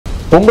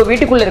உங்க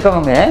வீட்டுக்குள்ள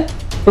இருக்கவங்க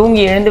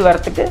தூங்கி எழுந்து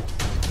வரத்துக்கு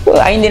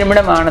 5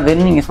 நிமிடம்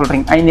ஆனதுன்னு நீங்க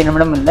சொல்றீங்க. 5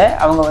 நிமிடம் இல்லை,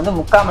 அவங்க வந்து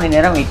 3/4 மணி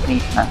நேரம் வெயிட்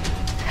பண்ணிட்டு இருந்தாங்க.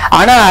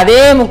 ஆனா அதே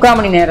 3/4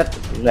 மணி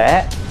நேரத்துக்குள்ள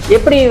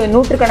எப்படி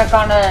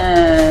நூற்றுக்கணக்கான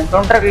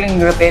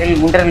தொண்டர்கள்ங்கிற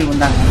பேரில் குண்டர்கள்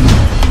வந்தாங்க?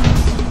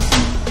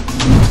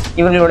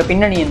 இவர்களோட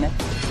பின்னணி என்ன?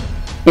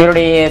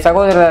 இவருடைய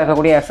சகோதரராக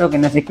இருக்கக்கூடிய அசோக்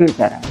என்ன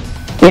செக்யூரிட்டாரா?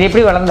 இவர்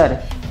எப்படி வளர்ந்தாரு?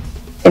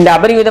 இந்த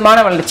அபரிவிதமான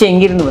வளர்ச்சி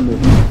எங்கிருந்து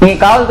வந்தது? இங்கே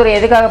காவல்துறை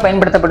எதுக்காக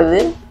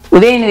பயன்படுத்தப்படுது?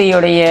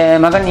 உதயநிதியோடைய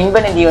மகன்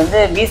இன்பநிதி வந்து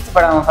பீஸ்ட்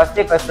படம்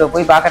ஃபர்ஸ்ட்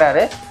போய்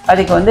பார்க்குறாரு.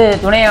 அதுக்கு வந்து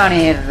துணை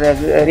ஆணையர்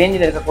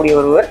ரேஞ்சில் இருக்கக்கூடிய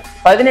ஒருவர்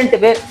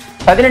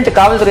 18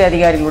 காவல்துறை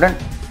அதிகாரிகளுடன்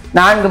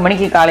 4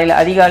 மணிக்கு காலையில்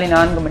அதிகாலை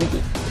 4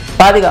 மணிக்கு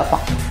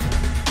பாதுகாப்பான்.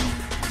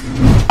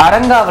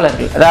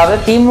 அறங்காவலர்கள், அதாவது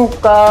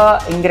திமுக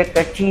என்கிற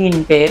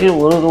கட்சியின் பேரில்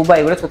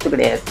 ₹1 கூட சொத்து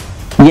கிடையாது.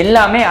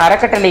 எல்லாமே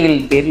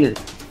அறக்கட்டளைகளின் பேரில்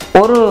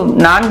ஒரு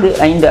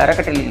 4-5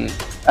 அறக்கட்டளைகள்,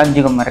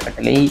 அஞ்சுகம்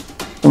அறக்கட்டளை,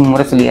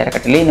 முரசொலி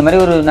அறக்கட்டளை, இந்த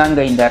மாதிரி ஒரு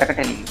 4-5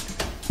 அறக்கட்டளைகள்.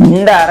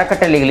 இந்த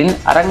அறக்கட்டளைகளின்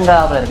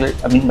அறங்காவலர்கள்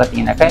அப்படின்னு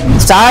பார்த்தீங்கன்னாக்க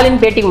ஸ்டாலின்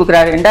பேட்டி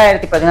கொடுக்குறாரு.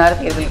 2016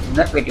 தேர்தலுக்கு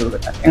முன்னர் பேட்டி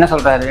கொடுக்குறாரு. என்ன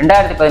சொல்றாரு?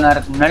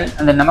 2016க்கு முன்னால்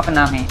அந்த நமக்கு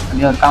நாமே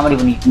அப்படின்னு ஒரு காமெடி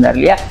பண்ணிட்டு இருந்தார்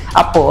இல்லையா?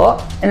 அப்போ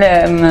இந்த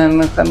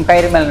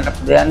கயிறு மேல்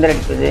நடப்பது, அந்த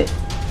அடிப்பது,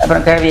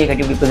 அப்புறம் கிழவியை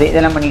கட்டி பிடிப்பது,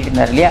 இதெல்லாம் பண்ணிட்டு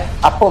இருந்தார் இல்லையா?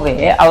 அப்போவே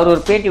அவர்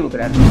ஒரு பேட்டி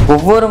கொடுக்குறாரு.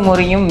 ஒவ்வொரு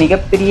முறையும்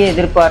மிகப்பெரிய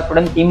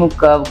எதிர்பார்ப்புடன்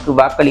திமுகவுக்கு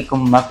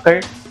வாக்களிக்கும் மக்கள்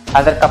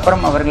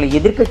அதற்கப்புறம் அவர்களை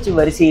எதிர்கட்சி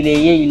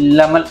வரிசையிலேயே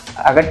இல்லாமல்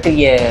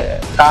அகற்றிய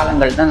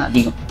காலங்கள் தான்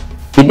அதிகம்.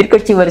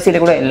 எதிர்கட்சி வரிசையில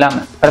கூட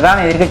இல்லாமல்,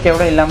 பிரதான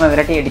எதிர்கட்சியோட இல்லாமல்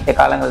விரட்டி அடித்த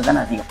காலங்கள் தான்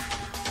அதிகம்.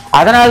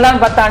 அதனால்தான்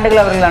 10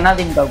 ஆண்டுகள் அவர்கள்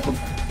அதிமுகவுக்கு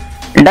கொடுத்தாங்க.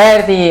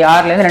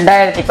 2006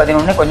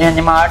 2011 கொஞ்சம்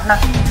கொஞ்சமா ஆடினா.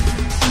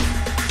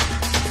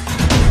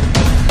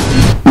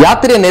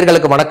 யாத்திரை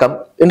நேர்களுக்கு வணக்கம்.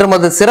 இன்று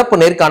நமது சிறப்பு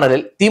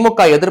நேர்காணலில்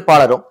திமுக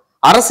எதிர்ப்பாளரும்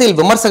அரசியல்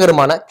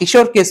விமர்சகருமான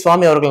கிஷோர் கே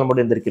சுவாமி அவர்கள்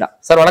நம்முடைய இருந்திருக்கிறார்.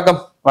 சார்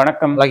வணக்கம்.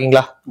 வணக்கம்.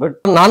 இருக்கீங்களா?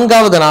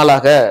 4வது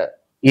நாளாக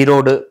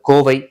ஈரோடு,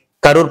 கோவை,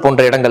 கரூர்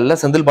போன்ற இடங்கள்ல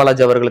செந்தில்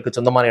பாலாஜி அவர்களுக்கு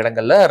சொந்தமான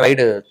இடங்கள்ல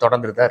ரைடு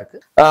தொடர்ந்துதான் இருக்கு.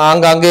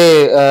 அங்கங்கே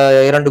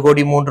 2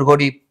 கோடி 3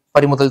 கோடி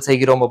பறிமுதல்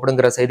செய்கிறோம்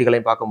அப்படிங்கிற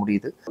செய்திகளையும் பார்க்க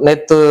முடியுது.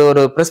 நேற்று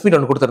ஒரு பிரஸ் மீட்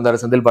ஒன்று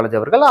கொடுத்திருந்தாரு செந்தில் பாலாஜி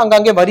அவர்கள்.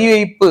 அங்கங்கே வரி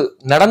ஏய்ப்பு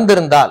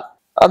நடந்திருந்தால்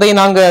அதை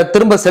நாங்க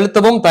திரும்ப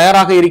செலுத்தவும்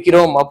தயாராக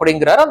இருக்கிறோம்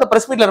அப்படிங்கிறாரு. அந்த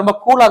பிரஸ் மீட்ல ரொம்ப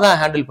கூலா தான்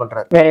ஹேண்டில்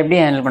பண்றாரு. வேற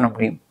எப்படி ஹேண்டில் பண்ண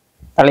முடியும்?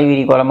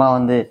 தலைவிரி கோலமா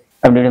வந்து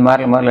அப்படி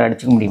மாறல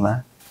அடிச்சுக்க முடியுமா?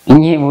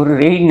 இங்கே ஒரு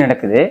ரெய்டு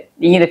நடக்குது,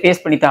 நீங்க இதை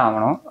ஃபேஸ் பண்ணி தான்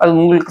ஆகணும். அது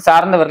உங்களுக்கு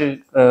சார்ந்தவர்கள்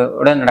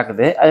உடன்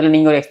நடக்குது. அதுல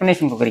நீங்க ஒரு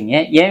எக்ஸ்பிளனேஷன் கொடுக்குறீங்க.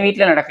 என்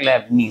வீட்டுல நடக்கல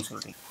அப்படின்னு நீங்க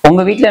சொல்றீங்க.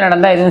 உங்க வீட்டுல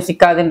நடந்தா எதுவும்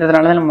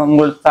சிக்காதுன்றதுனாலதான் நம்ம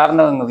உங்களுக்கு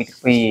சார்ந்தவங்க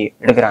வீட்டுக்கு போய்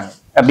எடுக்கிறாங்க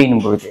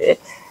அப்படின்னும் பொழுது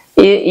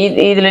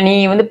இதுல நீ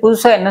வந்து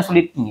புதுசா என்ன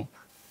சொல்லியிருக்கீங்க?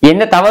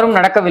 எந்த தவறும்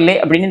நடக்கவில்லை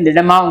அப்படின்னு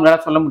திடமா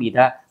உங்களால சொல்ல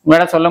முடியுதா?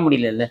 உங்களால சொல்ல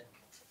முடியல.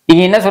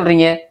 நீங்க என்ன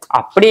சொல்றீங்க?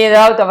 அப்படி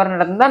ஏதாவது தவறு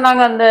நடந்தா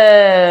நாங்க அந்த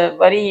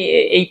வரி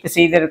ஏய்ப்பு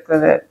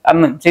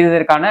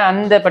செய்ததற்கான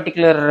அந்த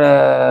பர்டிகுலர்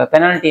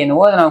பெனால்ட்டி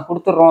என்னவோ அதை நாங்க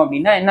கொடுத்துடுறோம்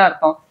அப்படின்னா என்ன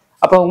அர்த்தம்?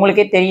 அப்ப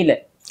உங்களுக்கே தெரியல.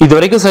 இது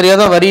வரைக்கும்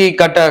சரியாதான் வரி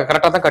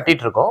கரெக்டா தான்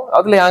கட்டிட்டு இருக்கோம்.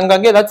 அதுல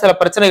அங்கங்கே ஏதாச்சும் சில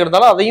பிரச்சனை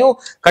இருந்தாலும் அதையும்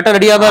கட்ட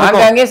ரெடியா தான்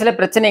இருக்கும். அங்கங்கே சில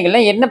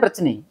பிரச்சனைகள்ல என்ன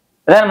பிரச்சனை?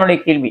 அதான் நம்மளுடைய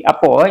கேள்வி.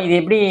 அப்போ இது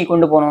எப்படி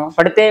கொண்டு போனோம்?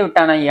 படுத்தே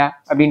விட்டானா ஐயா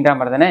அப்படின்ற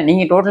மாதிரி தானே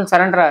நீங்க டோட்டல்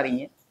சரண்டர்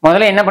ஆறீங்க.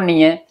 முதல்ல என்ன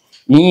பண்ணீங்க?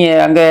 நீங்க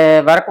அங்க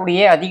வரக்கூடிய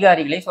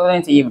அதிகாரிகளை சோதனை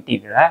செய்ய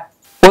விட்டீர்களா?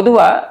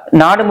 பொதுவா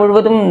நாடு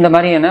முழுவதும் இந்த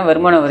மாதிரியான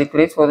வருமான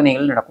வரித்துறை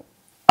சோதனைகள் நடக்கும்.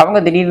 அவங்க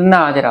திடீர்னு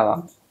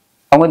ஆஜராவாங்க.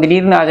 அவங்க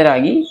திடீர்னு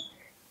ஆஜராகி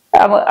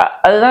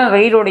அதுதான்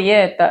ரெய்டோடைய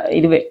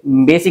இதுவே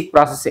பேசிக்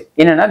ப்ராசஸ்.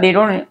 என்னன்னா they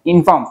don't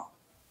inform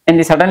and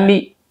they suddenly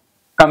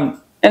come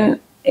and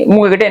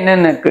உங்ககிட்ட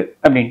என்னென்ன இருக்கு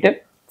அப்படின்ட்டு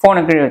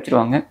போனை கீழே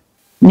வச்சிருவாங்க.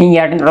 நீங்க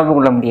யார்ட்டும் தொடர்பு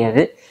கொள்ள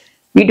முடியாது.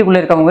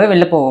 வீட்டுக்குள்ள இருக்கவங்க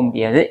வெளில போக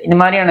முடியாது. இந்த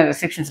மாதிரியான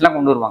ரெஸ்ட்ரிக்ஷன்ஸ் எல்லாம்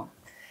கொண்டு வருவாங்க.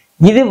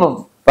 இது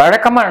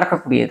வழக்கமா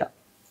நடக்கக்கூடியதான்.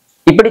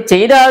 இப்படி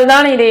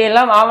செய்தால்தான்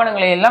இதையெல்லாம்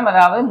ஆவணங்களை எல்லாம்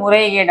அதாவது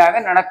முறைகேடாக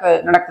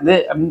நடக்குது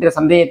அப்படின்ற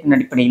சந்தேகத்தின்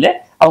அடிப்படையில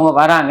அவங்க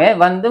வராங்க,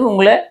 வந்து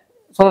உங்களை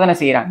சோதனை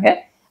செய்யறாங்க.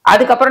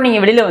 அதுக்கப்புறம் நீங்க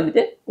வெளியில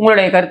வந்துட்டு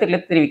உங்களுடைய கருத்துக்களை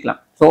தெரிவிக்கலாம்.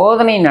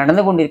 சோதனை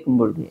நடந்து கொண்டிருக்கும்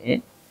பொழுது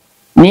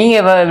நீங்க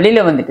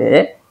வெளியில வந்துட்டு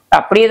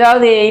அப்படி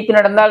ஏதாவது ஏய்ப்பு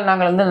நடந்தால்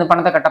நாங்கள் வந்து அந்த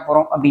பணத்தை கட்ட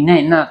போறோம் அப்படின்னா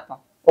என்ன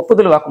அர்த்தம்?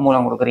 ஒப்புதல்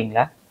வாக்குமூலம்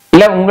கொடுக்குறீங்களா?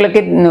 இல்ல உங்களுக்கு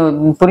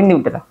புரிந்து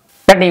விட்டுதா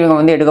கட்டி இவங்க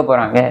வந்து எடுக்க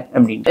போறாங்க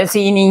அப்படின்ட்டு?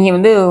 நீங்க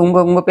வந்து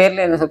உங்க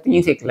பேர்ல எந்த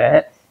சொத்தையும் சேர்க்கல,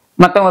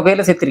 மற்றவங்க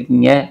பேர்ல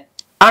சேர்த்திருக்கீங்க.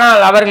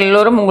 ஆனால் அவர்கள்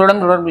எல்லோரும்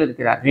உங்களுடன் தொடர்பில்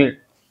இருக்கிறார்கள்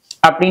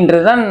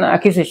அப்படின்றதுதான்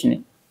அக்யூசேஷனு,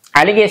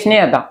 அலிகேஷனே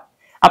அதான்.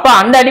 அப்ப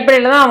அந்த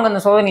அடிப்படையில தான் அவங்க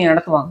அந்த சோதனையை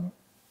நடத்துவாங்க.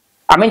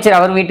 அமைச்சர்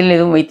அவர் வீட்டில்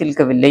எதுவும்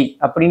வைத்திருக்கவில்லை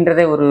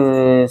அப்படின்றத ஒரு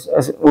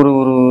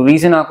ஒரு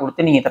ரீசனா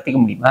கொடுத்து நீங்க தப்பிக்க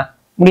முடியுமா?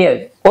 முடியாது.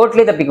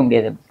 கோர்ட்லயே தப்பிக்க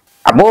முடியாது.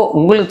 அப்போ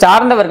உங்களுக்கு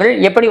சார்ந்தவர்கள்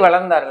எப்படி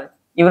வளர்ந்தார்கள்?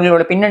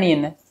 இவர்களோட பின்னணி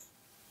என்ன?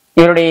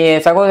 இவருடைய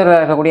சகோதரராக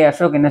இருக்கக்கூடிய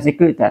அசோக் என்ன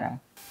செக்யூரிட்டாரா?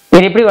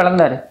 இவர் எப்படி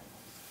வளர்ந்தாரு?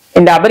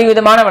 இந்த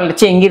அபரிவிதமான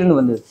வளர்ச்சி எங்கிருந்து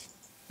வந்தது?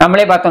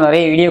 நம்மளே பார்த்தோம்,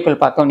 நிறைய வீடியோக்கள்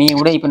பார்த்தோம். நீங்க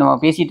கூட இப்போ நம்ம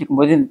பேசிட்டு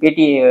இருக்கும்போது இந்த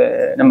பேட்டியை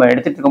நம்ம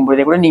எடுத்துட்டு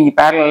இருக்கும்போதே கூட நீங்க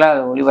பேரலா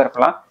அதை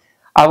ஒளிபரப்பலாம்.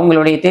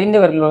 அவங்களுடைய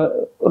தெரிந்தவர்கள்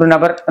ஒரு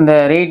நபர் அந்த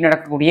ரெய்ட்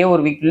நடக்கக்கூடிய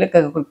ஒரு வீட்டுல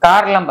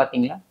கார்லாம்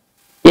பாத்தீங்களா?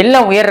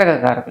 எல்லாம் உயர் ரக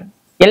கார்கள்,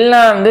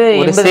 எல்லாம் வந்து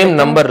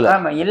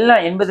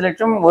 80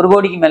 லட்சம் 1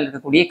 கோடிக்கு மேல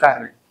இருக்கக்கூடிய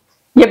கார்கள்.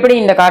 எப்படி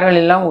இந்த கார்கள்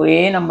எல்லாம் ஒரே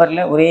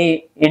நம்பர்ல ஒரே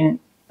எண்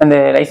அந்த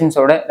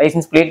லைசன்ஸோட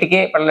லைசன்ஸ்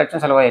பிளேட்டுக்கே பல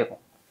லட்சம் செலவாயிருக்கும்.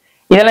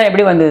 இதெல்லாம்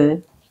எப்படி வந்தது,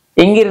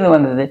 எங்கிருந்து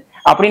வந்தது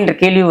அப்படின்ற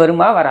கேள்வி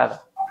வருமா வராது?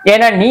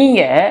 ஏன்னா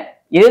நீங்க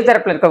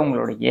எதிர்த்தரப்புல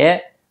இருக்கவங்களுடைய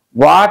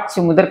வாட்ச்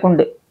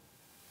முதற்கொண்டு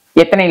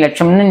எத்தனை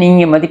லட்சம்னு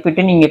நீங்க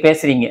மதிப்பிட்டு நீங்க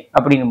பேசுறீங்க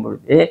அப்படின்னும்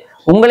பொழுது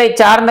உங்களை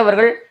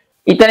சார்ந்தவர்கள்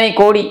இத்தனை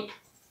கோடி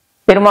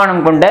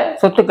பெருமானம் கொண்ட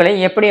சொத்துக்களை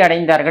எப்படி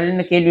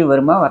அடைந்தார்கள்னு கேள்வி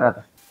வருமா வராது?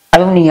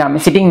 அதுவும்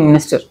நீங்க சிட்டிங்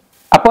மினிஸ்டர்,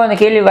 அப்போ அந்த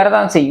கேள்வி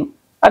வரதான் செய்யும்.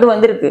 அது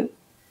வந்திருக்கு.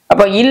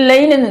 அப்போ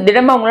இல்லைன்னு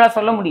திடமா உங்களால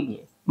சொல்ல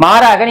முடியலையே,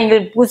 மாறாக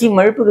நீங்கள் பூசி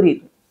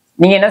மழுப்புகிறீர்கள்.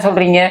 நீங்க என்ன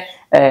சொல்றீங்க,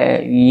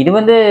 இது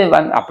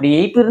அப்படி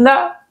எய்ப்பு இருந்தா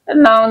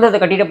நான் அதை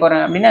கட்டிட்டு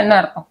போறேன் அப்படின்னா என்ன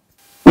அர்த்தம்?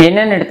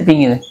 என்னன்னு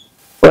எடுத்துப்பீங்க? இது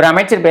ஒரு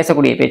அமைச்சர்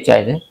பேசக்கூடிய பேச்சா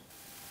இது?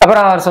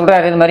 அப்புறம் அவர்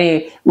சொல்றாரு, இது மாதிரி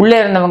உள்ளே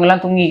இருந்தவங்க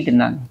எல்லாம் தூங்கிக்கிட்டு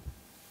இருந்தாங்க,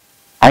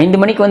 5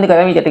 மணிக்கு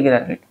கதவை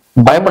தட்டுகிறார்கள்,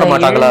 பயப்பட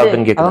மாட்டாங்களா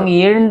அப்படின்னு அவங்க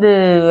எழுந்து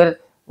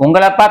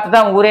உங்களை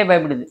பார்த்துதான் ஊரே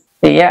பயப்படுது.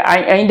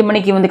 5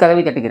 மணிக்கு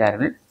கதவை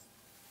தட்டுகிறார்கள்,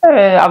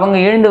 அவங்க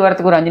எழுந்து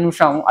வரத்துக்கு ஒரு 5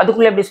 நிமிஷம் ஆகும்,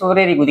 அதுக்குள்ள எப்படி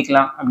சுவரேறி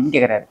குதிக்கலாம் அப்படின்னு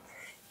கேட்கிறாரு.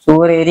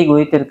 சுவரேறி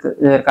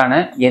குதித்திருக்கிறதுக்கான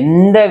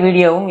எந்த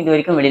வீடியோவும் இது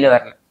வரைக்கும் வெளியில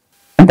வரல.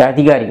 அந்த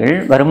அதிகாரிகள்,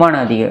 வருமான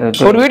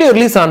அதிகாரி ஒரு வீடியோ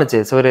ரிலீஸ் ஆனிச்சு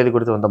சுவரேறி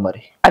கொடுத்து வந்த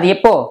மாதிரி. அது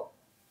எப்போ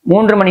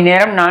 3 மணி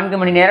நேரம் 4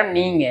 மணி நேரம்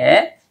நீங்க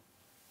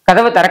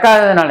கதவை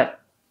திறக்காததுனால.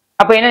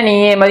 அப்ப என்ன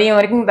நீங்க மதியம்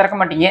வரைக்கும் திறக்க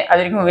மாட்டீங்க, அது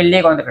வரைக்கும்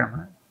வெளியே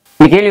உட்காந்துருக்கணும்?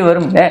 இந்த கேள்வி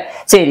வரும்ல.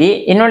 சரி,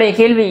 என்னுடைய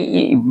கேள்வி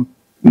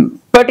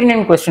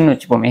பெர்டினன்ட் கொஸ்டின்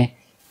வச்சுப்போமே.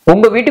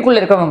 உங்க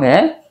வீட்டுக்குள்ள இருக்கவங்க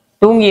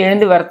தூங்கி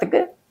எழுந்து வரத்துக்கு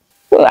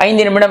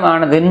 5 நிமிடம்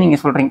ஆனதுன்னு நீங்க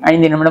சொல்றீங்க.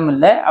 5 நிமிடம்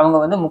இல்ல, அவங்க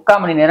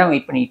 3/4 மணி நேரம்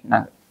வெயிட் பண்ணிட்டு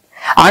இருந்தாங்க.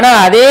 ஆனா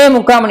அதே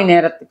 3/4 மணி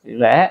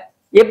நேரத்துக்குள்ள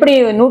எப்படி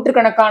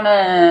நூற்றுக்கணக்கான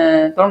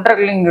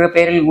தொண்டர்கள்ங்கிற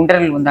பெயரில்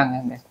குண்டர்கள் வந்தாங்க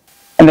அங்க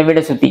அந்த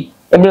வீடை சுத்தி?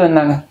 எப்படி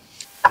வந்தாங்க?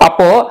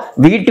 அப்போ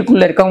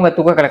வீட்டுக்குள்ள இருக்கவங்க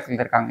தூக்க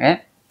கலக்கத்துல இருக்காங்க,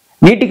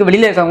 வீட்டுக்கு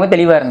வெளியில இருக்கவங்க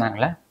தெளிவா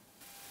இருந்தாங்களா?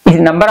 இது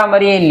நம்புற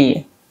மாதிரியே இல்லையே.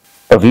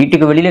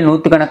 வீட்டுக்கு வெளியில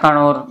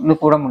 100கணக்கானோர்னு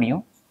கூட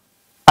முடியும்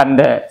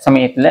அந்த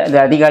சமயத்துல. அது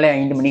அதிகாலை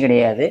 5 மணி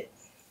கிடையாது.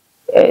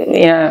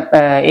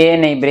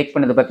 ஏஎன்ஐ பிரேக்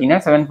பண்ணது பார்த்தீங்கன்னா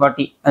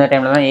 7:40 அந்த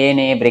டைம்ல தான்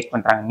ஏஎன்ஐ பிரேக்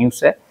பண்றாங்க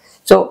நியூஸை.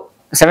 ஸோ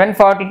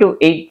 7:40 to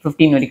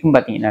 8:15 வரைக்கும்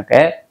பார்த்தீங்கன்னாக்க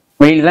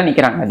வெளியில தான்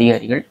நிற்கிறாங்க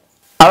அதிகாரிகள்.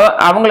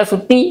 அவங்கள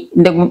சுற்றி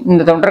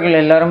இந்த தொண்டர்கள்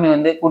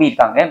எல்லாருமே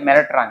கூடியிருக்காங்க,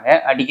 மிரட்டுறாங்க,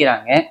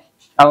 அடிக்கிறாங்க.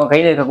 அவங்க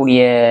கையில்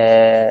இருக்கக்கூடிய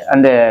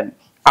அந்த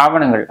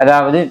ஆவணங்கள்,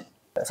 அதாவது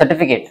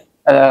certificate,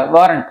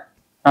 warrant,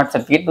 not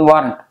certificate,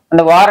 warrant,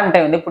 அந்த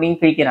வாரண்ட்டை பிடிங்கி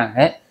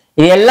கிழிக்கிறாங்க.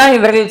 இதெல்லாம்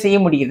இவர்கள் செய்ய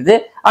முடிகிறது.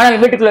 ஆனால்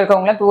வீட்டுக்குள்ள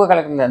இருக்கவங்களாம் தூக்க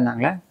கலக்கத்தில்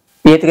இருந்தாங்களா?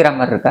 ஏத்துக்கிற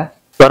மாதிரி இருக்கா?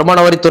 வருமான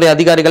வரித்துறை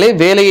அதிகாரிகளை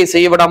வேலையை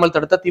செய்ய விடாமல்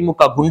தடுத்த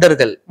திமுக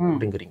குண்டர்கள்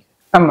அப்படிங்கிறீங்க.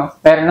 ஆமா,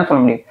 வேற என்ன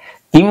சொல்ல முடியும்?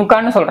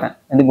 திமுகன்னு சொல்றேன்,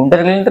 அது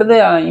குண்டர்கள்ன்றது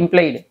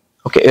இம்ப்ளைடு.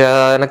 ஓகே,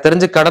 எனக்கு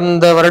தெரிஞ்சு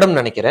கடந்த வருடம்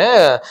நினைக்கிறேன்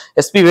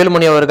எஸ்பி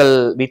வேலுமணி அவர்கள்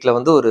வீட்டுல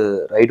ஒரு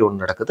ரைடு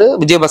ஒன்று நடக்குது,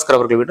 விஜயபாஸ்கர்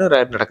அவர்கள் வீடு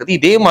ரைடு நடக்குது.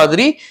 இதே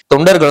மாதிரி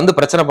தொண்டர்கள்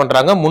பிரச்சனை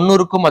பண்றாங்க.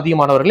 300க்கும்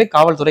அதிகமானவர்களை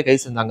காவல்துறை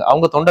கைது செஞ்சாங்க.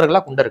 அவங்க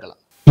தொண்டர்களா குண்டர்களா?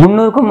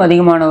 300க்கும்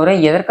அதிகமானவரை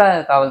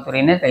எதற்காக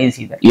காவல்துறையினர் கைது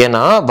செய்தார்?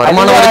 ஏன்னா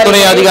வருமான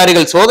வரித்துறை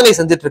அதிகாரிகள் சோதனை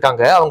செஞ்சுட்டு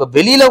இருக்காங்க. அவங்க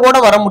வெளியில கூட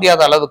வர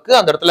முடியாத அளவுக்கு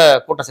அந்த இடத்துல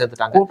கூட்டம்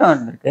சேர்த்துட்டாங்க. கூட்டம்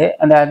இருந்திருக்கு.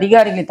 அந்த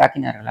அதிகாரிகளை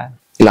தாக்கினார்களா?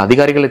 இல்ல,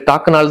 அதிகாரிகளை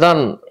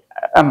தாக்குனால்தான்.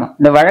 ஆமா,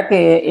 இந்த வழக்கு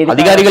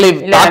அதிகாரிகளை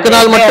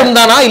தாக்குனால் மட்டும்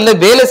தானா, இல்ல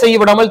வேலை செய்ய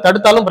விடாமல்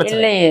தடுத்தாலும் பிரச்சனை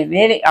இல்லையே?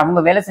 வேலை அவங்க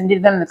வேலை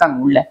செஞ்சுட்டு தான் இருக்காங்க.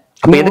 உள்ளே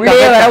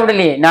வர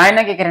விடலையே. நான்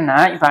என்ன கேட்கிறேன்னா,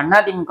 இப்ப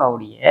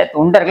அதிமுகவுடைய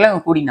தொண்டர்கள்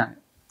அங்க கூடினாங்க,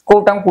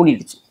 கூட்டம்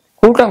கூடிடுச்சு.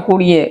 கூட்டம்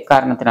கூடிய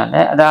காரணத்தினால,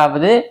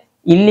 அதாவது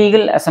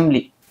இல்லீகல்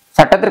அசம்பிளி,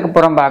 சட்டத்திற்கு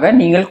புறம்பாக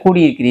நீங்கள்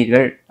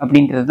கூடியிருக்கிறீர்கள்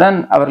அப்படின்றதுதான்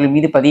அவர்கள்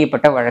மீது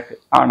பதியப்பட்ட வழக்கு.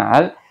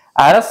 ஆனால்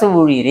அரசு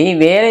ஊழியரை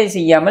வேலை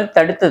செய்யாமல்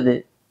தடுத்தது,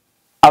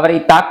 அவரை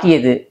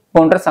தாக்கியது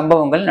போன்ற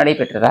சம்பவங்கள்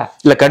நடைபெற்றதா?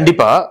 இல்ல,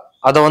 கண்டிப்பா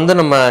அதை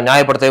நம்ம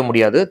நியாயப்படுத்தவே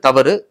முடியாது.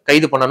 தவறு,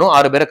 கைது பண்ணணும்.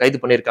 6 பேரை கைது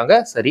பண்ணிருக்காங்க.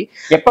 சரி,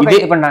 எப்ப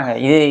கைது பண்ணாங்க?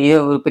 இது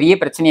ஒரு பெரிய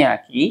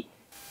பிரச்சனையாக்கி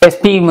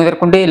எஸ்பி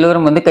முதற்கொண்டு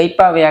எல்லோரும்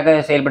கைப்பாவையாக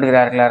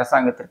செயல்படுகிறார்கள்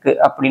அரசாங்கத்திற்கு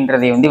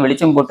அப்படின்றதை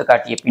வெளிச்சம் போட்டு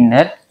காட்டிய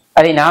பின்னர்,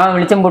 அதை நான்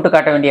வெளிச்சம் போட்டு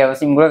காட்ட வேண்டிய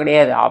அவசியம் கூட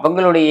கிடையாது.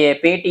 அவங்களுடைய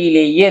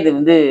பேட்டியிலேயே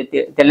அது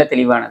தெள்ள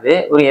தெளிவானது.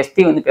 ஒரு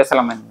எஸ்பி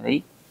பேசலாம் என்பதை.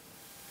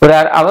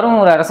 அவரும்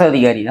ஒரு அரசு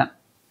அதிகாரி தான்,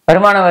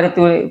 வருமான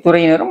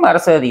வரித்துறையினரும்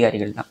அரசு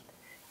அதிகாரிகள் தான்.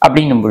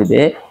 அப்படின்னும்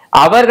பொழுது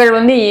அவர்கள்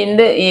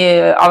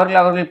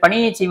அவர்கள்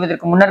பணியை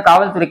செய்வதற்கு முன்னர்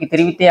காவல்துறைக்கு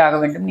தெரிவித்தே ஆக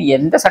வேண்டும்.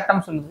 எந்த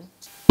சட்டம் சொல்லுது?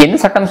 என்ன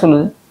சட்டம்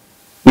சொல்லுது?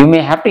 You may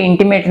have to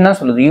intimate தான்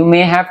சொல்லுது. யூ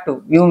மே ஹேவ்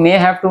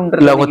டு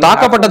அவங்க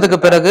தாக்கப்பட்டதுக்கு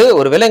பிறகு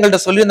ஒருவேளை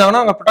எங்கள்கிட்ட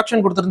சொல்லியிருந்தாங்கன்னா அவங்க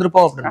ப்ரொடெக்ஷன்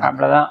கொடுத்துருந்துருப்போம் அப்படின்னு.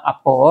 அவ்வளவுதான்.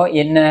 அப்போ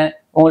என்ன,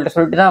 உங்கள்கிட்ட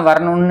சொல்லிட்டு தான்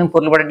வரணும்னு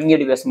பொருள்பட நீங்க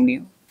எப்படி பேச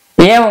முடியும்?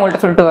 ஏன்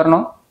உங்கள்கிட்ட சொல்லிட்டு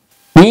வரணும்?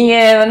 நீங்க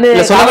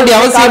சொல்ல வேண்டிய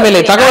அவசியம்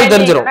இல்லை, தகவல்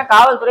தெரிஞ்சிடும்.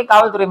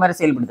 காவல்துறை மாதிரி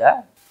செயல்படுதா?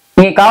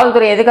 நீங்க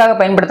காவல்துறை எதுக்காக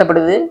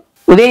பயன்படுத்தப்படுது?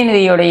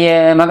 உதயநிதியோடைய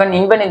மகன்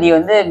இன்பநிதி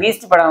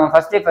பீஸ்ட் படம்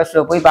ஃபர்ஸ்ட்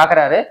ஷோ போய்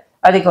பாக்குறாரு.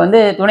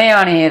 அதுக்கு துணை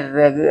ஆணையர்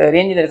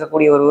ரேஞ்சில்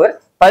இருக்கக்கூடிய ஒருவர்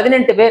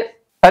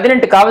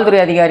 18 காவல்துறை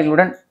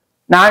அதிகாரிகளுடன்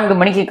 4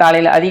 மணிக்கு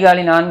காலையில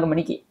அதிகாலை 4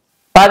 மணிக்கு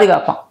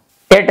பாதுகாப்பான்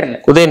தியேட்டர்ல.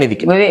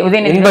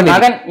 உதயநிதி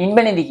மகன்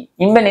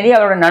இன்பநிதி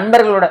அவரோட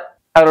நண்பர்களோட,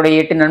 அவருடைய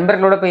 8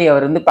 நண்பர்களோட போய்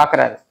அவர்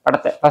பாக்குறாரு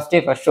படத்தை,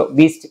 ஃபர்ஸ்ட் ஷோ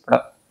பீஸ்ட்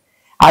படம்.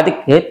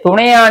 அதுக்கு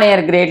துணை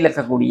ஆணையர் கிரேட்ல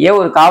இருக்கக்கூடிய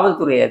ஒரு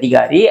காவல்துறை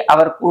அதிகாரி,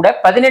 அவர் கூட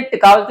 18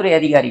 காவல்துறை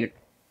அதிகாரிகள்.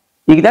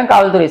 இதுதான்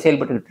காவல்துறை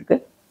செயல்பட்டு இருக்கு.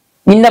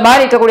 இந்த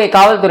மாதிரி இருக்கக்கூடிய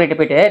காவல்துறையிட்ட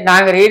போயிட்டு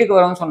நாங்க ரெய்டுக்கு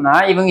வரோம்னு சொன்னா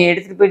இவங்க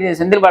எடுத்துட்டு போயிட்டு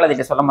செந்தில்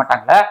பாலாஜிட்ட சொல்ல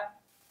மாட்டாங்களா?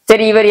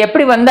 சரி, இவர்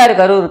எப்படி வந்தாரு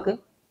கரூருக்கு?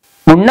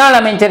 முன்னாள்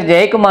அமைச்சர்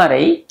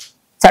ஜெயக்குமாரை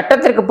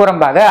சட்டத்திற்கு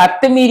புறம்பாக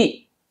அத்துமீறி,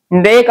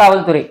 இந்த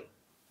காவல்துறை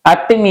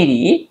அத்துமீறி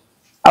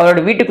அவரோட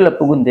வீட்டுக்குள்ள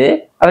புகுந்து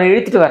அவரை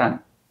இழுத்துட்டு வராங்க,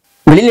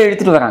 வெளியில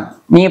இழுத்துட்டு வராங்க.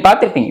 நீங்க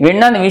பார்த்திருப்பீங்க.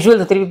 வேணா அந்த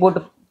விஷுவல்ஸ் திருப்பி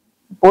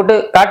போட்டு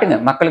காட்டுங்க,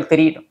 மக்களுக்கு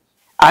தெரியட்டும்.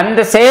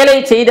 அந்த செயலை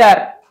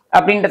செய்தார்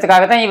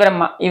அப்படின்றதுக்காக தான்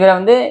இவரை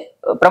வந்து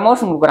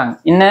ப்ரமோஷன் கொடுக்குறாங்க.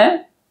 என்ன,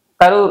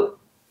 கரூர்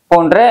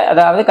போன்ற,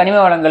 அதாவது கனிம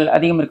வளங்கள்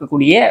அதிகம்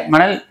இருக்கக்கூடிய,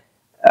 மணல்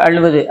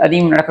அழுவது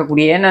அதிகம்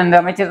நடக்கக்கூடிய, ஏன்னா அந்த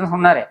அமைச்சர் தான்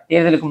சொன்னாரு,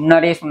 தேர்தலுக்கு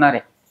முன்னாடியே சொன்னாரு,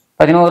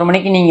 11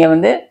 மணிக்கு நீங்க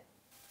வந்து,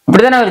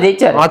 இப்படிதானே அவர்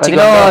ஜெயிச்சார்,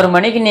 11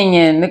 மணிக்கு நீங்க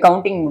வந்து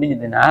கவுண்டிங்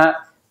முடிஞ்சதுன்னா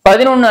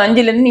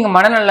 11:05 இருந்து நீங்க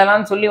மணல்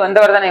அள்ளலாம்னு சொல்லி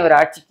வந்தவர் தானே இவர்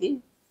ஆட்சிக்கு.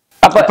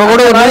 அப்ப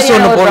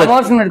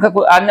ப்ரமோஷன் இருக்க,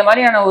 அந்த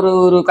மாதிரியான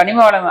ஒரு கனிம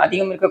வளம்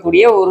அதிகம்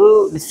இருக்கக்கூடிய ஒரு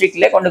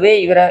டிஸ்ட்ரிக்ட்ல கொண்டு போய்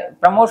இவரை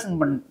ப்ரமோஷன்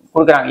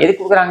கொடுக்குறாங்க.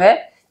 எதுக்கு கொடுக்குறாங்க?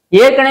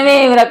 ஏற்கனவே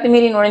இவர்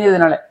அத்துமீறி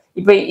நுழைஞ்சதுனால.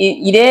 இப்ப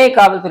இதே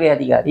காவல்துறை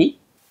அதிகாரி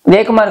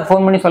ஜெயக்குமாருக்கு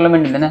ஃபோன் பண்ணி சொல்ல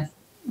வேண்டியது தானே,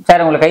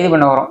 சார் உங்களை கைது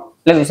பண்ண வரோம்,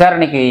 இல்லை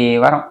விசாரணைக்கு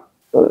வரோம்,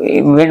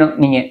 வேணும்,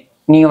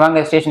 நீங்க வாங்க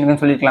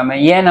ஸ்டேஷனுக்குன்னு சொல்லிருக்கலாமே.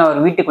 ஏன் அவர்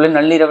வீட்டுக்குள்ள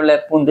நள்ளிரவுல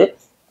பூந்து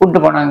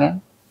கூப்பிட்டு போனாங்க?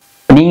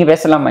 நீங்க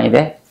பேசலாமா?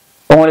 இதை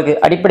உங்களுக்கு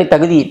அடிப்படை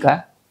தகுதி இருக்கா?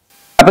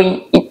 அப்ப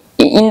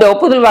இந்த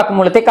ஒப்புதல்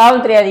வாக்குமூலத்தை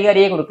காவல்துறை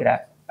அதிகாரியே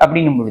கொடுக்கிறார்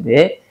அப்படின்னும் பொழுது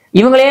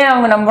இவங்களே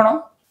அவங்க நம்பணும்.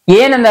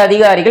 ஏன் அந்த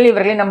அதிகாரிகள்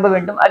இவர்களை நம்ப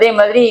வேண்டும்? அதே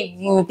மாதிரி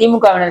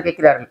திமுகவினர்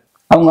கேட்கிறார்கள்,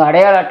 அவங்க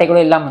அடையாள அட்டை கூட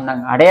இல்லாம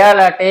இருந்தாங்க, அடையாள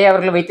அட்டையை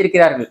அவர்கள்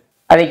வைத்திருக்கிறார்கள்.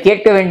 அதை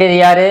கேட்க வேண்டியது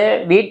யாரு?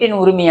 வீட்டின்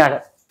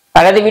உரிமையாளர்,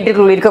 அல்லது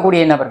வீட்டிற்குள்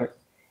இருக்கக்கூடிய நபர்கள்.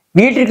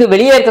 வீட்டிற்கு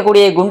வெளியே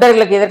இருக்கக்கூடிய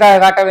குண்டர்களுக்கு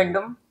எதற்காக காட்ட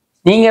வேண்டும்?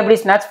 நீங்க எப்படி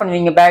ஸ்நாச்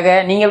பண்ணுவீங்க பேகை?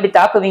 நீங்க எப்படி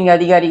தாக்குவீங்க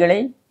அதிகாரிகளை?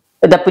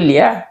 தப்பு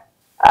இல்லையா?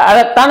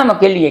 அதைத்தான் நம்ம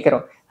கேள்வி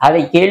கேட்கிறோம். அதை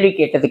கேள்வி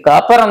கேட்டதுக்கு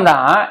அப்புறம்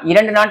தான்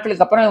 2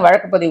 நாட்களுக்கு அப்புறம்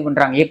வழக்கு பதிவு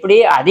பண்றாங்க. எப்படி?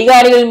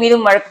 அதிகாரிகள்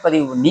மீதும் வழக்கு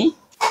பதிவு பண்ணி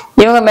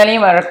இவங்க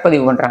மேலேயும் வழக்கு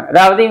பதிவு பண்றாங்க.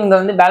 அதாவது இவங்க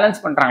வந்து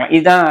பேலன்ஸ் பண்றாங்க.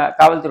 இதுதான்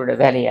காவல்துறையோட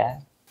வேலையா?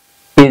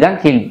 இதுதான்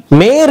கேள்வி.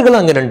 மேயர்கள்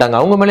அங்க நின்றாங்க,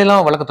 அவங்க மேல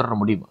எல்லாம் வழக்கு தொடர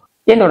முடியுமா?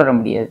 ஏன் தொடர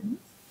முடியாது?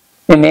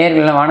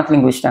 மேயர்கள் எல்லாம்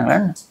வானத்துல குதிச்சிட்டாங்களா?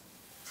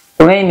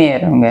 துணை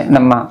மேயர், அவங்க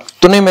நம்ம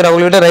துணை மேயர்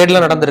அவங்கள்ட்ட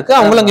ரைட்லாம் நடந்திருக்கு,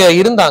 அவங்களும் அங்க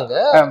இருந்தாங்க.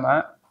 ஆமா,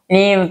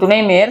 நீ துணை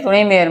மேயர்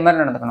மாதிரி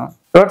நடந்துக்கணும்.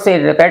 ரோட்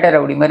சைடு பேட்டை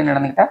ரவுடி மாதிரி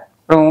நடந்துக்கிட்டா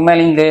அப்புறம் உங்க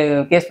மேல இங்க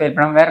கேஸ் ஃபைல்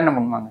பண்ணாம வேற என்ன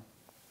பண்ணுவாங்க?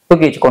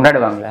 தூக்கி வச்சு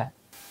கொண்டாடுவாங்களா?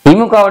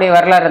 திமுகவுடைய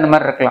வரலாறு அந்த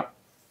மாதிரி இருக்கலாம்.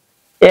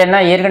 ஏன்னா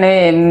ஏற்கனவே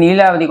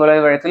நீலாவதி கொலை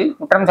வழக்கில்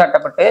குற்றம்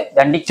சாட்டப்பட்டு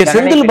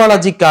செந்தில்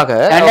பாலாஜிக்காக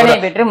தண்டனை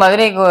பெற்று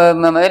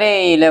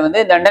மதுரையில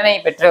வந்து தண்டனை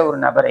பெற்ற ஒரு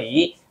நபரை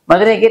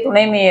மதுரைக்கே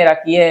துணை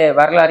மேயராக்கிய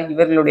வரலாறு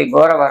இவர்களுடைய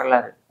கோர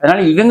வரலாறு. அதனால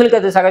இவங்களுக்கு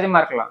அது சகஜமா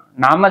இருக்கலாம்,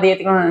 நாம அதை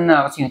ஏத்துக்கணும்னு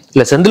அவசியம்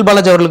இல்ல. செந்தில்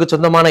பாலாஜி அவர்களுக்கு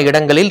சொந்தமான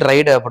இடங்களில்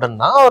ரைடு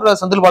அப்படின்னா அவர்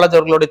செந்தில் பாலாஜி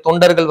அவர்களுடைய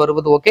தொண்டர்கள்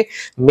வருவது ஓகே,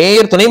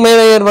 மேயர் துணை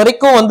மேயர்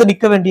வரைக்கும் வந்து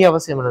நிக்க வேண்டிய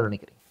அவசியம் என்ன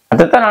நினைக்கிறேன்?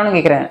 அதைத்தான் நானும்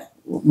கேட்கிறேன்.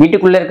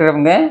 வீட்டுக்குள்ள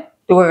இருக்கிறவங்க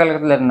தூக்க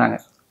கலக்கத்துல இருந்தாங்க,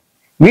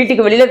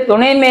 வீட்டுக்கு வெளியில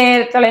துணை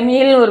மேயர்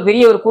தலைமையில் ஒரு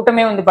பெரிய ஒரு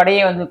கூட்டமே வந்து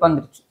படையே வந்து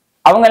வந்துருச்சு.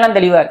 அவங்க எல்லாம்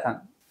தெளிவா இருக்காங்க.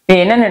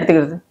 என்னன்னு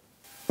எடுத்துக்கிறது?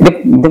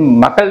 இது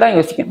மக்கள் தான்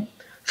யோசிக்கணும்.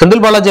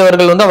 செந்தில் பாலாஜி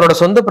அவர்கள் வந்து அவரோட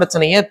சொந்த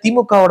பிரச்சனையை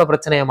திமுகவோட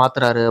பிரச்சனையை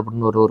மாத்துறாரு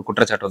அப்படின்னு ஒரு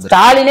குற்றச்சாட்டு வந்து,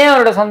 ஸ்டாலினே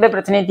அவரோட சொந்த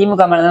பிரச்சனையை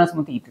திமுக மேலதான்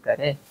சுமத்திக்கிட்டு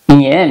இருக்காரு.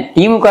 நீங்க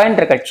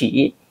திமுகன்ற கட்சி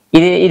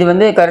இது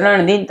வந்து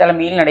கருணாநிதி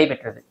தலைமையில்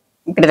நடைபெற்றது.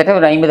 கிட்டத்தட்ட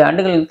ஒரு 50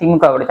 ஆண்டுகள்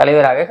திமுகவோட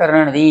தலைவராக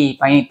கருணாநிதி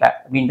பயணித்தார்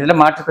அப்படின்றதுல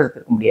மாற்று கருத்து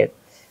இருக்க முடியாது.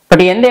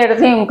 பட் எந்த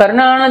இடத்துலையும்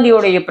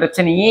கருணாநிதியோடைய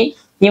பிரச்சனையை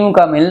திமுக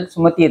மேல்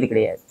சுமத்தியது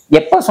கிடையாது.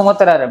 எப்போ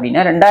சுமத்துறாரு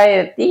அப்படின்னா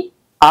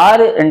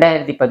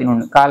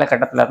 2006-2011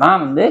 காலகட்டத்துல தான்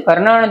வந்து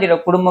கருணாநிதியோட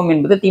குடும்பம்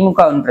என்பது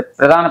திமுகவின்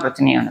பிரதான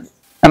பிரச்சனையானது.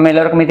 நம்ம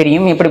எல்லாருக்குமே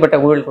தெரியும் எப்படிப்பட்ட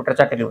ஊழல்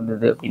குற்றச்சாட்டுகள்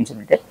வந்தது அப்படின்னு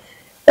சொல்லிட்டு.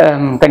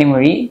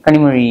 கனிமொழி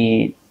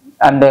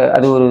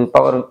அது ஒரு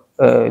பவர்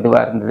இதுவா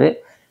இருந்தது.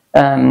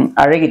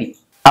 அழகிரி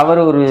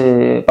அவர் ஒரு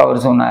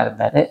பவர் ஜோனா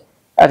இருந்தாரு.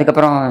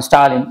 அதுக்கப்புறம்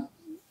ஸ்டாலின்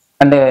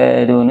அந்த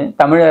இது ஒன்று,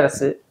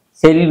 தமிழரசு,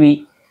 செல்வி,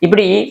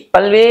 இப்படி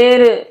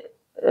பல்வேறு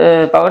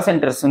பவர்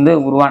சென்டர்ஸ் வந்து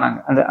உருவானாங்க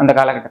அந்த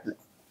காலகட்டத்தில்.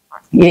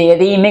 இதை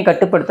எதையுமே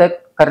கட்டுப்படுத்த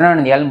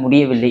கருணாநிதியால்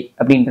முடியவில்லை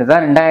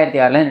அப்படின்றதுதான்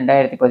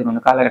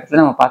 2006-2011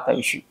 காலகட்டத்தில் நம்ம பார்த்த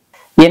விஷயம்.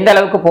 எந்த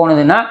அளவுக்கு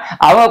போனதுன்னா,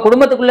 அவங்க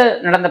குடும்பத்துக்குள்ள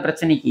நடந்த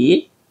பிரச்சனைக்கு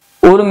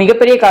ஒரு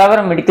மிகப்பெரிய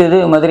கலவரம் வெடித்தது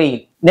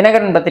மதுரையில்.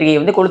 தினகரன் பத்திரிகை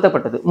வந்து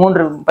கொளுத்தப்பட்டது,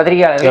 3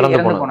 பத்திரிகையாளர்கள்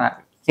இறந்து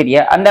போனார்கள்.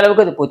 சரியா? அந்த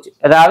அளவுக்கு அது போச்சு.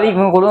 அதாவது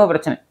இவங்க குடும்ப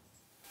பிரச்சனை.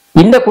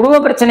 இந்த குடும்ப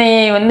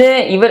பிரச்சனையை வந்து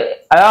இவர்,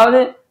 அதாவது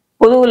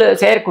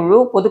செயற்குழு,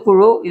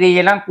 பொதுக்குழு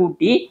இதையெல்லாம்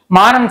கூட்டி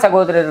மாறன்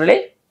சகோதரர்களை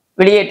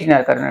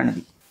வெளியேற்றினார்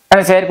கருணாநிதி.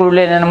 அந்த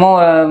செயற்குழுல என்னென்னமோ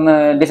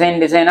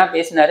டிசைனா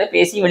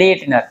பேசி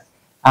வெளியேற்றினார்.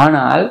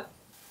 ஆனால்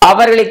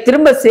அவர்களை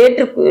திரும்ப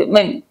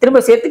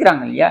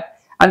சேர்த்துக்கிறாங்க இல்லையா?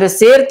 அந்த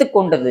சேர்த்து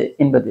கொண்டது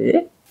என்பது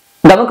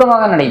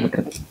கமுக்கமாக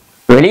நடைபெற்றது.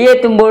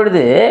 வெளியேற்றும்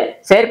பொழுது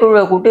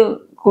செயற்குழுவை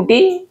கூட்டி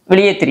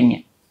வெளியேற்றுறீங்க,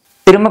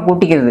 திரும்ப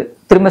கூட்டிக்கிறது,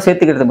 திரும்ப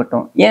சேர்த்துக்கிறது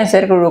மட்டும். ஏன்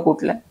செயற்குழுவை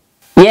கூட்டல?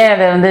 ஏன்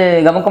அதை வந்து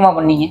கமுக்கமா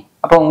பண்ணீங்க?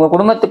 அப்போ உங்க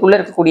குடும்பத்துக்குள்ள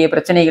இருக்கக்கூடிய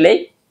பிரச்சனைகளை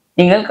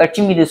நீங்கள்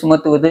கட்சி மீது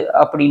சுமத்துவது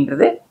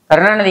அப்படின்றது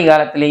கருணாநிதி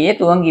காலத்திலேயே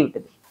துவங்கி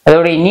விட்டது.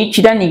 அதோடைய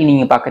நீட்சி தான்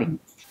நீங்க பாக்குறீங்க.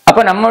 அப்ப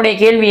நம்மளுடைய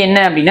கேள்வி என்ன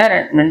அப்படின்னா,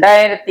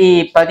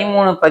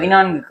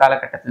 2013-14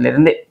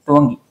 காலகட்டத்திலிருந்து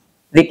துவங்கி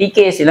இது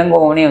KKS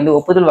இளங்கோவனே வந்து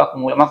ஒப்புதல் வாக்கு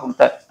மூலமா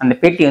கொடுத்தார். அந்த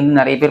பேட்டி வந்து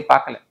நிறைய பேர்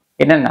பார்க்கல.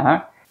 என்னன்னா,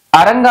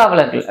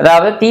 அறங்காவலர்கள்,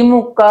 அதாவது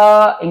திமுக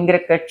என்கிற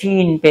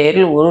கட்சியின்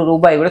பெயரில் 1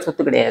 ரூபாய் கூட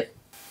சொத்து கிடையாது.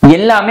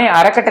 எல்லாமே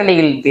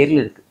அறக்கட்டளைகளின்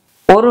பேரில் இருக்கு.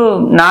 ஒரு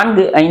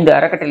 4-5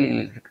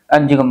 அறக்கட்டளைகள் இருக்கு.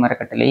 அஞ்சுகம்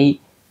அறக்கட்டளை,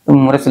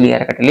 முரசொலி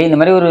அறக்கட்டளை, இந்த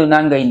மாதிரி ஒரு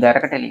 4-5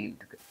 அறக்கட்டளைகள்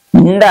இருக்கு.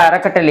 இந்த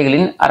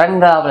அறக்கட்டளைகளின்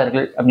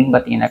அறங்காவலர்கள் அப்படின்னு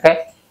பாத்தீங்கன்னாக்க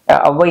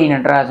ஔவை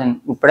நடராஜன்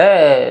உட்பட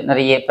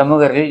நிறைய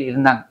பிரமுகர்கள்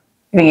இருந்தாங்க.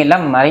 இவங்க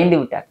எல்லாம் மறைந்து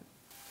விட்டார்கள்.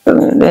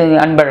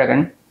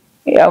 அன்பழகன்,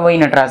 ஔவை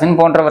நடராஜன்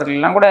போன்றவர்கள்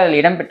எல்லாம் கூட அதில்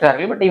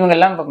இடம்பெற்றார்கள். பட் இவங்க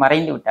எல்லாம் இப்ப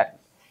மறைந்து விட்டார்கள்.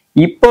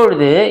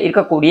 இப்பொழுது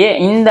இருக்கக்கூடிய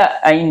இந்த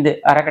 5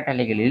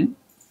 அறக்கட்டளைகளில்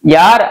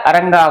யார்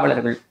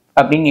அறங்காவலர்கள்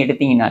அப்படின்னு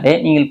எடுத்தீங்கன்னாலே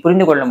நீங்கள்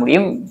புரிந்து கொள்ள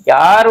முடியும்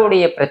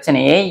யாருடைய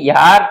பிரச்சனையை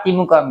யார்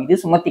திமுக மீது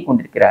சுமத்தி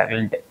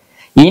கொண்டிருக்கிறார்கள்.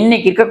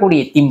 இன்னைக்கு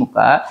இருக்கக்கூடிய திமுக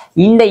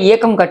இந்த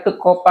இயக்கம்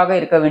கட்டுக்கோப்பாக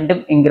இருக்க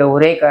வேண்டும் என்கிற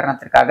ஒரே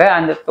காரணத்திற்காக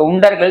அந்த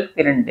தொண்டர்கள்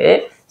திரண்டு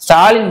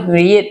ஸ்டாலின்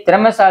பெரிய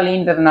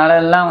திறமசாலின்றதுனால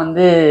எல்லாம்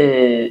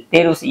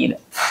தேர்வு செய்யல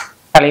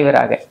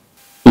தலைவராக.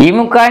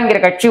 திமுகங்கிற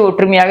கட்சி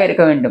ஒற்றுமையாக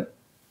இருக்க வேண்டும்.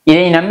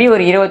 இதை நம்பி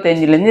ஒரு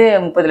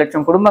 25-30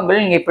 லட்சம் குடும்பங்கள்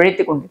இங்கே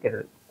பிழைத்துக்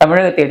கொண்டிருக்கிறது.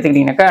 தமிழகத்தை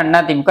எடுத்துக்கிட்டீங்கன்னாக்கா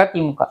அதிமுக,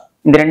 திமுக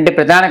இந்த 2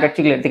 பிரதான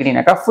கட்சிகள்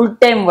எடுத்துக்கிட்டீங்கன்னாக்கா ஃபுல்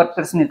டைம்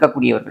ஒர்க்கர்ஸ்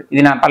இருக்கக்கூடியவர்கள்.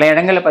 இது நான் பல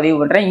இடங்களில் பதிவு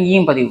பண்றேன்,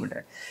 இங்கேயும் பதிவு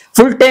பண்றேன்.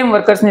 ஃபுல் டைம்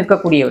ஒர்க்கர்ஸ்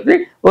இருக்கக்கூடியவர்கள்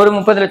ஒரு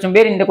 30 லட்சம்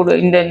பேர்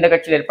இந்த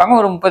கட்சியில் இருப்பாங்க,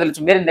 ஒரு 30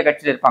 லட்சம் பேர் இந்த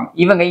கட்சியில் இருப்பாங்க.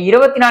 இவங்க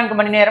 24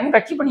 மணி நேரமும்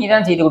கட்சி பணியை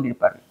தான் செய்து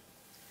கொண்டிருப்பார்கள்.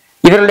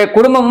 இவருடைய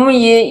குடும்பமும்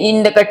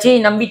இந்த கட்சியை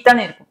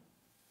நம்பித்தான் இருக்கும்.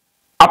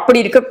 அப்படி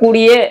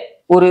இருக்கக்கூடிய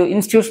ஒரு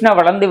இன்ஸ்டிடியூஷனா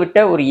வளர்ந்து விட்ட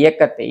ஒரு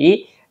இயக்கத்தை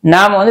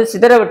நாம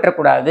சிதற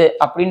விட்டுறக்கூடாது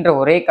அப்படின்ற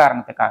ஒரே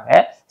காரணத்துக்காக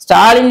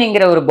ஸ்டாலின்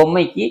என்கிற ஒரு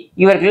பொம்மைக்கு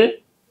இவர்கள்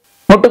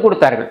முட்டு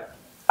கொடுத்தார்கள்.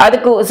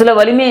 அதுக்கு சில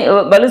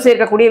வலு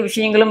சேர்க்கக்கூடிய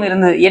விஷயங்களும்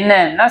இருந்தது.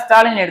 என்னன்னா,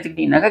 ஸ்டாலின்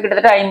எடுத்துக்கிட்டீங்கன்னாக்கா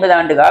கிட்டத்தட்ட 50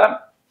 ஆண்டு காலம்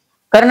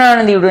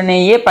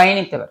கருணாநிதியுடனேயே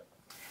பயணித்தவர்.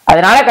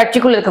 அதனால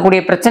கட்சிக்குள்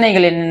இருக்கக்கூடிய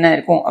பிரச்சனைகள் என்ன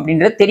இருக்கும்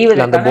அப்படின்றது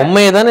தெரிவது. அந்த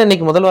பொம்மையை தானே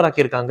இன்னைக்கு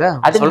முதல்வராக்கி இருக்காங்க.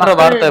 அது சொல்ற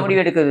வார்த்தை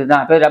முடிவெடுக்கிறது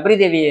தான். இப்ப ரபரி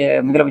தேவி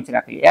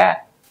முதலமைச்சராக இல்லையா?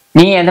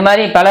 நீ அந்த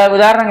மாதிரி பல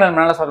உதாரணங்கள்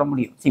நம்மளால சொல்ல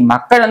முடியும்.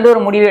 மக்கள்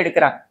ஒரு முடிவு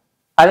எடுக்கிறாங்க.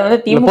 அது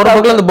திமுக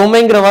அந்த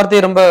பொம்மைங்கிற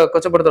வார்த்தையை ரொம்ப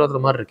கொச்சப்படுத்துற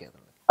மாதிரி இருக்கு.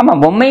 ஆமா,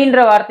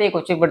 பொம்மைன்ற வார்த்தையை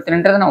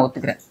கொச்சப்படுத்துறதை நான்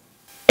ஒத்துக்கிறேன்.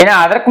 ஏன்னா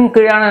அதற்கும்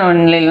கீழான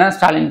நிலையில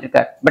ஸ்டாலின்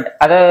இருக்கார். பட்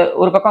அதை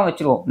ஒரு பக்கம்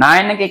வச்சிருவோம். நான்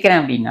என்ன கேட்கிறேன்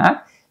அப்படின்னா,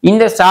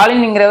 இந்த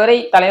ஸ்டாலின்ங்கிறவரை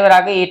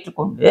தலைவராக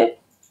ஏற்றுக்கொண்டு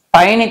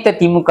பயணித்த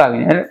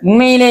திமுகவினர்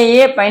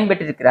உண்மையிலேயே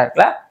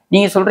பயன்பெற்றிருக்கிறார்களா?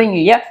 நீங்க சொல்றீங்க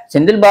இல்லையா,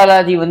 செந்தில்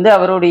பாலாஜி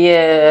அவருடைய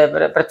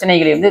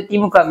பிரச்சனைகளை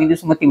திமுக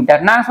மீது சுமத்தி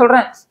விட்டார். நான்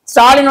சொல்றேன்,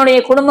 ஸ்டாலினுடைய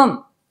குடும்பம்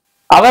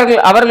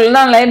அவர்கள்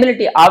தான்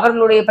லைபிலிட்டி.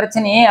 அவர்களுடைய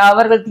பிரச்சனையை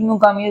அவர்கள்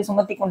திமுக மீது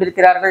சுமத்தி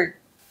கொண்டிருக்கிறார்கள்.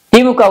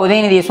 திமுக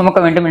உதயநிதியை சுமக்க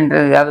வேண்டும்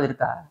என்றது ஏதாவது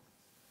இருக்கா?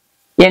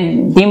 ஏன்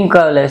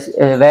திமுகவில்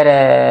வேற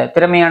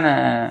திறமையான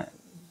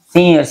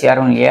சீனியர்ஸ்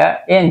யாரும் இல்லையா?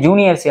 ஏன்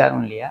ஜூனியர்ஸ்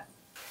யாரும் இல்லையா?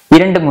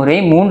 2 முறை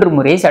 3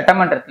 முறை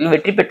சட்டமன்றத்தில்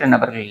வெற்றி பெற்ற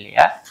நபர்கள்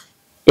இல்லையா?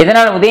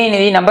 எதனால்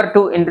உதயநிதி நம்பர்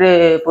 2 என்று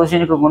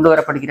பொசிஷனுக்கு கொண்டு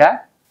வரப்படுகிறார்?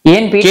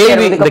 ஏன்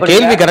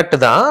கேள்வி கரெக்ட்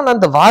தான்.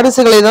 அந்த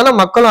வாரிசுகளை தானே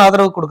மக்களும்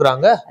ஆதரவு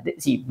கொடுக்குறாங்க.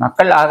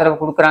 மக்கள் ஆதரவு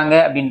கொடுக்குறாங்க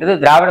அப்படின்றது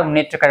திராவிட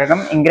முன்னேற்ற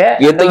கழகம் என்கிற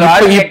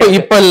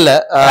இப்ப இல்ல,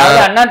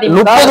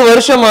 30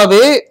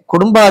 வருஷமாவே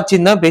குடும்ப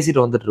ஆட்சின்னு தான்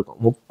பேசிட்டு வந்துட்டு இருக்கோம்.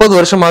 30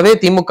 வருஷமாவே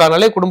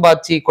திமுகனாலே குடும்ப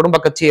ஆட்சி, குடும்ப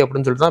கட்சி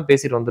அப்படின்னு சொல்லிட்டு தான்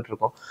பேசிட்டு வந்துட்டு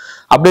இருக்கோம்.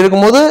 அப்படி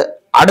இருக்கும்போது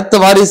அடுத்த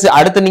வாரிசு,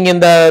 அடுத்து நீங்க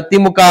இந்த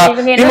திமுக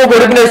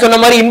உறுப்பினர்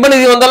சொன்ன மாதிரி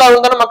இன்பநிதி வந்தாலும்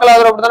அவங்க தானே மக்கள்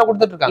ஆதரவு அப்படித்தானே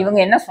கொடுத்துட்டு இருக்காங்க.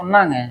 இவங்க என்ன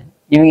சொன்னாங்க?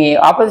 இவங்க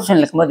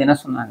ஆப்போசிஷன்ல இருக்கும்போது என்ன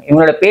சொன்னாங்க?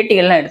 இவங்களோட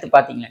பேட்டிகள்லாம் எடுத்து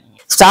பாத்தீங்களா?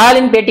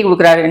 ஸ்டாலின் பேட்டி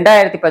கொடுக்குறாரு.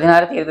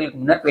 2016 தேர்தலுக்கு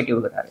முன்னர் பேட்டி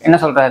கொடுக்குறாரு. என்ன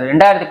சொல்றாரு?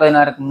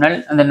 2016க்கு முன்னால்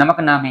அந்த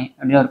நமக்கு நாமே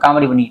அப்படின்னு ஒரு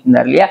காமெடி பண்ணிட்டு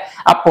இருந்தார் இல்லையா?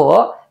 அப்போ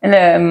இந்த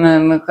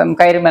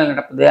கயிறு மேல்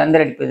நடப்பது, அந்த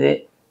அடிப்பது,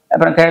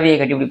 அப்புறம் கிழவியை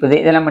கட்டி பிடிப்பது,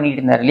 இதெல்லாம் பண்ணிட்டு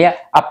இருந்தார் இல்லையா?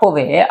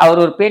 அப்போவே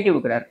அவர் ஒரு பேட்டி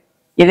கொடுக்குறாரு.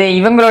 இது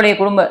இவங்களுடைய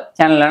குடும்ப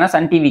சேனலான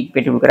சன் டிவிக்கு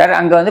பேட்டி கொடுக்குறாரு.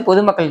 அங்க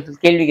பொதுமக்கள்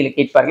கேள்விகளை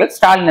கேட்பார்கள்,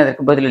 ஸ்டாலின்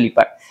அதற்கு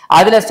பதிலளிப்பார்.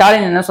 அதுல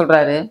ஸ்டாலின் என்ன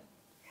சொல்றாரு?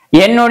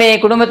 என்னுடைய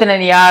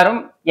குடும்பத்தினர் யாரும்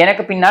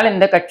எனக்கு பின்னால்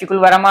இந்த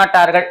கட்சிக்குள்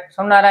வரமாட்டார்கள்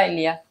சொன்னாரா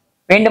இல்லையா?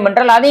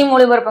 வேண்டுமென்றால் அதையும்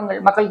ஒளிபரப்புங்கள்,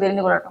 மக்கள்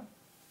தெரிந்து கொள்ளட்டும்.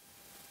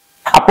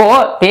 அப்போ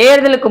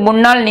தேர்தலுக்கு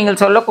முன்னால் நீங்கள்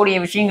சொல்லக்கூடிய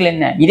விஷயங்கள்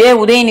என்ன? இதே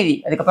உதயநிதி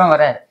அதுக்கப்புறம்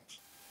வராரு.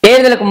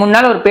 தேர்தலுக்கு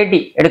முன்னால் ஒரு பேட்டி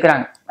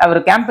எடுக்கிறாங்க. அவர்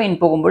கேம்பெயின்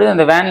போகும்போது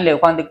அந்த வேன்ல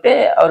உட்காந்துக்கிட்டு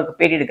அவருக்கு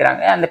பேட்டி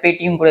எடுக்கிறாங்க. அந்த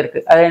பேட்டியும் கூட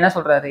இருக்கு. அது என்ன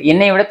சொல்றாரு?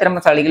 என்னை விட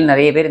திறமசாலிகள்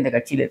நிறைய பேர் இந்த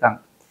கட்சியில் இருக்காங்க,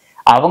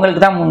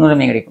 அவங்களுக்கு தான்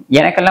முன்னுரிமை கிடைக்கும்,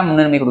 எனக்கெல்லாம்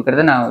முன்னுரிமை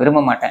கொடுக்கறத நான்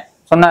விரும்ப மாட்டேன்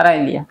சொன்னாரா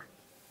இல்லையா?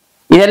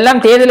 இதெல்லாம்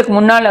தேர்தலுக்கு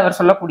முன்னால் அவர்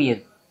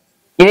சொல்லக்கூடியது.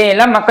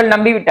 இதையெல்லாம் மக்கள்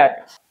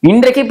நம்பிவிட்டார்கள்.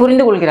 இன்றைக்கு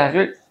புரிந்து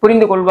கொள்கிறார்கள்,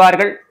 புரிந்து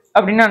கொள்வார்கள்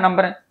அப்படின்னு நான்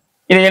நம்புறேன்.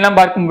 இதையெல்லாம்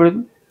பார்க்கும் பொழுது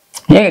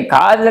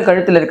காதுல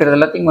கழுத்துல இருக்கிறது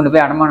எல்லாத்தையும் கொண்டு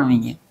போய் அடமானம்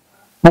வைங்க,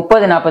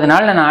 30-40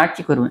 நாள்ல நான்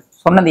ஆட்சிக்கு வருவேன்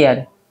சொன்னது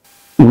யாரு?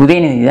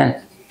 உதயநிதி தான்.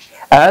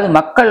 அதாவது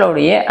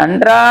மக்களுடைய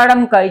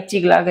அன்றாடம்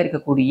காட்சிகளாக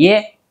இருக்கக்கூடிய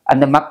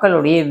அந்த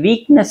மக்களுடைய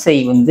வீக்னஸை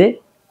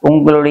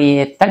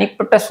உங்களுடைய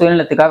தனிப்பட்ட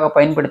சுயநலத்துக்காக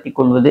பயன்படுத்தி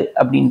கொள்வது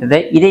அப்படின்றத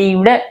இதை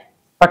விட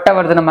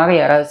பட்டவர்தனமாக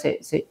யாராவது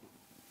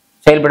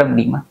செயல்பட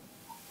முடியுமா?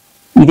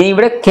 இதை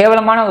விட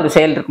கேவலமான ஒரு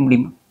செயல் இருக்க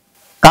முடியுமா?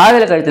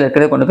 காதல கழுத்துல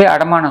இருக்கிறத கொண்டு போய்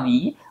அடமானம்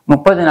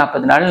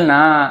 30-40 நாள்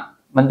நான்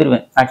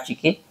வந்துடுவேன்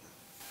ஆட்சிக்கு,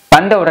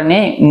 வந்த உடனே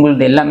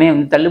உங்களது எல்லாமே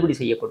தள்ளுபடி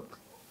செய்யப்படும்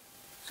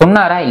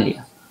சொன்னாரா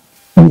இல்லையா?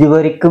 இது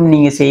வரைக்கும்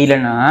நீங்க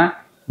செய்யலைன்னா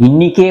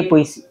இன்னைக்கே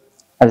போய்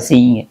அதை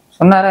செய்யுங்க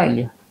சொன்னாரா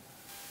இல்லையா?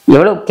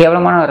 எவ்வளவு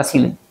கேவலமான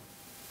அரசியல்!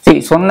 சரி,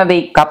 சொன்னதை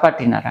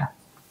காப்பாற்றினாரா?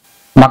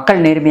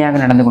 மக்கள்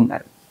நேர்மையாக நடந்து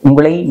கொண்டார்கள்,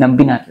 உங்களை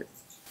நம்பினார்கள்.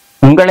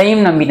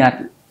 உங்களையும்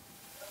நம்பினார்கள்.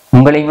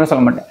 உங்களையும் கூட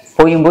சொல்ல மாட்டேன்,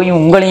 போயும்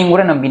உங்களையும்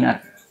கூட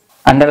நம்பினார்கள்.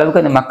 அந்த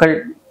அளவுக்கு அந்த மக்கள்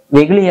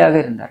வெகுளியாக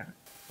இருந்தார்கள்.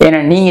 ஏன்னா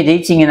நீங்க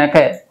ஜெயிச்சீங்கன்னாக்க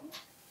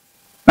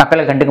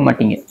மக்களை கண்டுக்க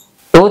மாட்டீங்க,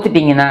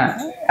 தோத்துட்டீங்கன்னா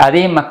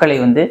அதே மக்களை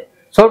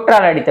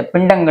சோற்றால் அடித்த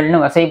பிண்டங்கள்னு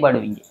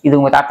வசைப்பாடுவீங்க. இது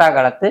உங்க தாத்தா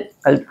காலத்து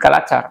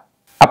கலாச்சாரம்.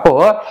 அப்போ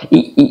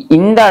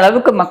இந்த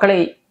அளவுக்கு மக்களை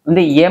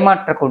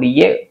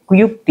ஏமாற்றக்கூடிய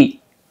குயுக்தி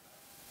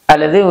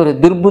அல்லது ஒரு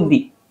துர்புத்தி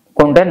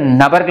கொண்ட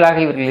நபர்களாக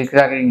இவர்கள்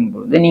இருக்கிறார்கள்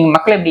என்பது நீங்க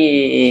மக்களை எப்படி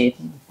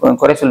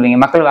குறை சொல்வீங்க?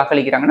 மக்கள்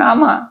வாக்களிக்கிறாங்கன்னா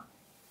ஆமா,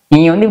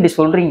 நீங்க இப்படி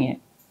சொல்றீங்க,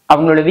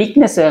 அவங்களோட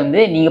வீக்னஸ்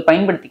நீங்க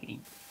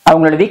பயன்படுத்திக்கிறீங்க.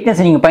 அவங்களோட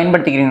வீக்னஸ் நீங்க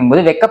பயன்படுத்திக்கிறீங்க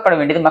போது வெக்கப்பட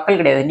வேண்டியது மக்கள்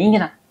கிடையாது, நீங்க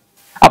தான்.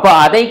 அப்போ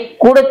அதை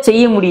கூட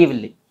செய்ய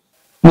முடியவில்லை.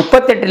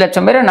 38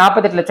 லட்சம் பேர்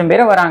 48 லட்சம்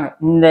பேரை வராங்க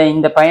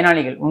இந்த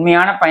பயனாளிகள்,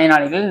 உண்மையான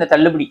பயனாளிகள். இந்த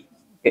தள்ளுபடி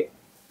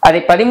அதை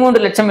 13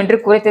 லட்சம் என்று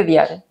குறைத்தது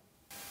யாரு?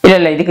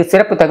 இல்ல இதுக்கு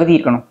சிறப்பு தகுதி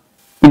இருக்கணும்,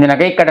 இந்த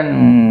நகைக்கடன்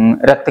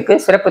ரத்துக்கு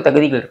சிறப்பு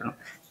தகுதிகள் இருக்கணும்.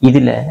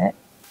 இதுல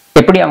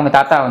எப்படி அவங்க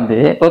தாத்தா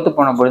தோத்து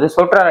போன பொழுது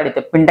சோற்றால்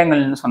அடித்த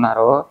பிண்டங்கள்னு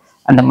சொன்னாரோ,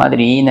 அந்த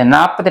மாதிரி இந்த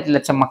 48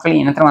 லட்சம்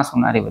மக்களையும் என்னத்தரமா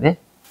சொன்னார் இவரு.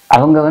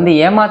 அவங்க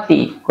ஏமாத்தி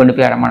கொண்டு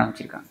போய் அடமானம்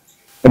வச்சிருக்காங்க.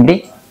 எப்படி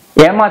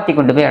ஏமாத்தி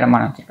கொண்டு போய்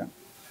அடமானம் வச்சிருக்காங்க.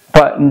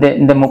 இப்போ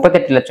இந்த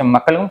 38 லட்சம்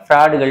மக்களும்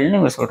ஃப்ராடுகள்னு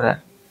இவர் சொல்றாரு.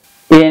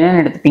 இது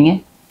என்னன்னு எடுத்துப்பீங்க?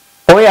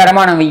 போய்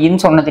அடமானம்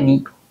வையின்னு சொன்னது நீ,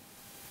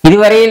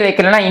 இதுவரையில்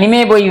வைக்கலன்னா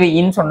இனிமே போய்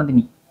வையின்னு சொன்னது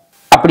நீ.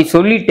 அப்படி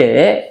சொல்லிட்டு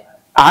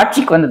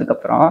ஆட்சிக்கு வந்ததுக்கு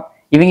அப்புறம்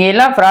இவங்க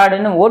எல்லாம்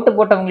ஃப்ராடுன்னு ஓட்டு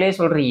போட்டவங்களே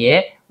சொல்றியே,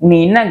 உன்னை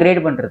என்ன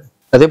கிரேட் பண்றது?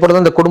 அதே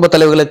போலதான் இந்த குடும்ப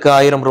தலைவர்களுக்கு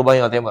 1000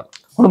 ரூபாயும் அதே மாதிரி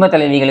குடும்ப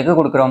தலைவிகளுக்கு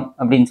கொடுக்குறோம்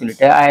அப்படின்னு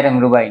சொல்லிட்டு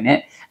 1000 ரூபாய்ன்னு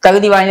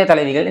தகுதி வாய்ந்த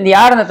தலைவிகள். இந்த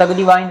யார் அந்த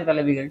தகுதி வாய்ந்த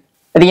தலைவிகள்?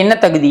 அது என்ன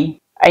தகுதி?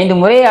 5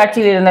 முறை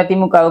ஆட்சியில் இருந்த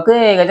திமுகவுக்கு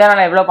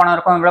கஜானால எவ்வளவு பணம்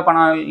இருக்கும் எவ்வளவு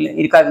பணம்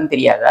இருக்காதுன்னு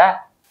தெரியாதா?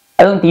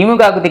 அதுவும்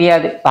திமுகவுக்கு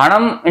தெரியாது.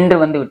 பணம் என்று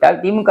விட்டால்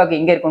திமுகவுக்கு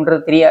எங்க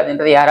இருக்குன்றது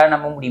தெரியாதுன்றதை யாராவது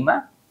நம்ப முடியுமா?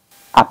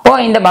 அப்போ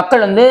இந்த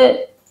மக்கள்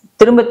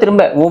திரும்ப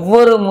திரும்ப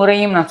ஒவ்வொரு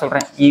முறையும் நான்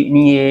சொல்றேன்,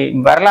 நீங்க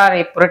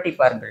வரலாறை புரட்டி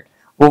பாருங்கள்.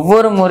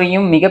 ஒவ்வொரு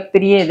முறையும்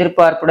மிகப்பெரிய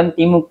எதிர்பார்ப்புடன்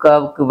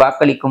திமுகவுக்கு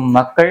வாக்களிக்கும்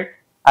மக்கள்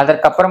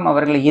அதற்கப்புறம்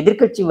அவர்களை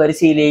எதிர்கட்சி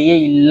வரிசையிலேயே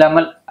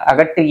இல்லாமல்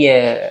அகற்றிய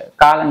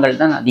காலங்கள்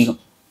தான் அதிகம்.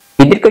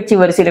 எதிர்கட்சி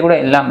வரிசையில கூட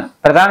இல்லாம,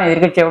 பிரதான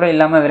எதிர்கட்சியை கூட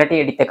இல்லாம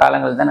விரட்டி அடித்த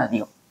காலங்கள் தான்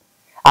அதிகம்.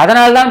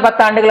 அதனால்தான்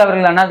 10 ஆண்டுகள்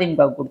அவர்கள்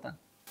அதிமுகவுக்கு கொடுத்தாங்க.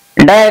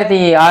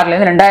 2006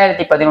 இருந்து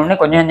 2011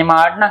 கொஞ்சம் கொஞ்சமா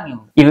ஆடினாங்க.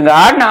 இவங்க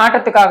ஆடின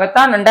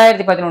ஆட்டத்துக்காகத்தான்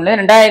 2011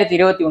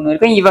 2021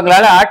 வரைக்கும்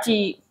இவங்களால ஆட்சி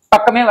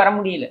பக்கமே வர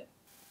முடியல.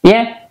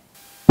 ஏன்?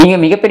 நீங்க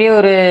மிகப்பெரிய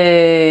ஒரு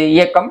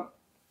இயக்கம்,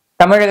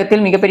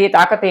 தமிழகத்தில் மிகப்பெரிய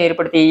தாக்கத்தை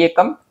ஏற்படுத்திய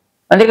இயக்கம்,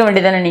 வந்திருக்க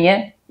வேண்டியதானே நீங்க.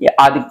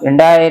 அது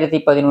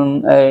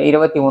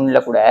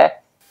 2021 கூட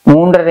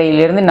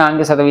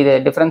 3.5%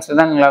 டிஃபரன்ஸ்ல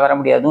தான் நீங்களா வர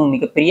முடியாது.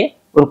 மிகப்பெரிய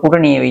ஒரு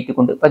கூட்டணியை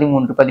வைத்துக்கொண்டு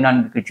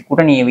 13-14 கட்சி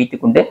கூட்டணியை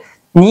வைத்துக்கொண்டு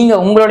நீங்க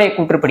உங்களுடைய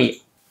கூற்றுப்படி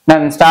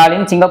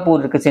ஸ்டாலின்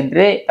சிங்கப்பூருக்கு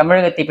சென்று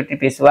தமிழகத்தை பற்றி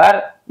பேசுவார்,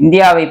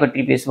 இந்தியாவை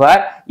பற்றி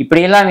பேசுவார்,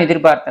 இப்படியெல்லாம்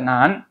எதிர்பார்த்த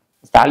நான்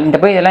ஸ்டாலின்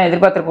போய் இதெல்லாம்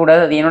எதிர்பார்க்க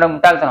கூடாது, அது என்னோட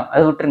முட்டாள்தனம்,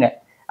 அது விட்டுருங்க.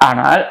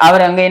 ஆனால்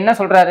அவர் அங்க என்ன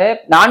சொல்றாரு?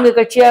 4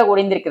 கட்சியாக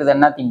உடைந்திருக்கிறது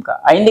அதிமுக,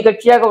 5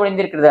 கட்சியாக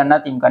உடைந்திருக்கிறது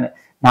அதிமுக.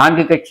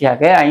 4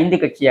 கட்சியாக 5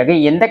 கட்சியாக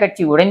எந்த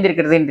கட்சி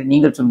உடைந்திருக்கிறது என்று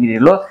நீங்கள்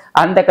சொல்கிறீர்களோ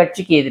அந்த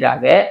கட்சிக்கு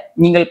எதிராக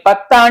நீங்கள்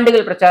 10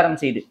 ஆண்டுகள்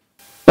பிரச்சாரம் செய்து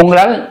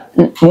உங்களால்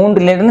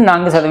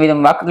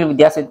 3-4% வாக்குகள்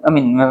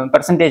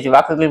பெர்சன்டேஜ்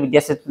வாக்குகள்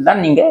வித்தியாசத்தில் தான்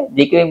நீங்க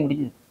ஜெயிக்கவே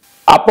முடிஞ்சது.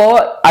 அப்போ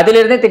அதுல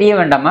இருந்தே தெரிய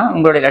வேண்டாமா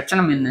உங்களுடைய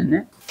லட்சணம் என்னன்னு?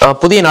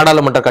 புதிய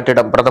நாடாளுமன்ற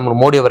கட்டிடம் பிரதமர்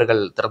மோடி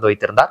அவர்கள் திறந்து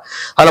வைத்திருந்தார்.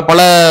 அதுல பல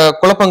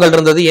குழப்பங்கள்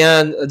இருந்தது.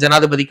 ஏன்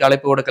ஜனாதிபதிக்கு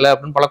அழைப்பு கொடுக்கல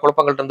அப்படின்னு பல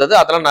குழப்பங்கள் இருந்தது.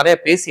 அதெல்லாம் நிறைய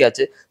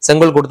பேசியாச்சு.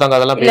 செங்கோல் கொடுத்தாங்க,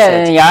 அதெல்லாம்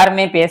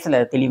யாருமே பேசல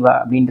தெளிவா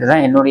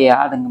அப்படின்றதுதான் என்னுடைய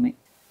ஆதங்கமே.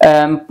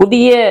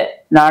 புதிய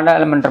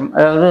நாடாளுமன்றம்,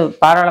 அதாவது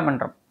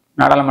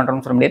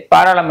நாடாளுமன்றம் சொல்ல முடியாது,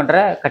 பாராளுமன்ற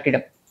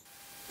கட்டிடம்.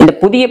 இந்த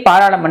புதிய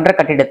பாராளுமன்ற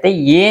கட்டிடத்தை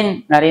ஏன்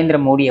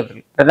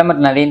பிரதமர்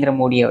நரேந்திர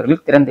மோடி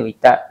அவர்கள் திறந்து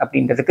வைத்தார்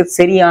அப்படின்றதுக்கு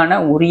சரியான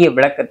உரிய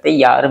விளக்கத்தை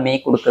யாருமே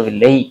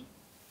கொடுக்கவில்லை.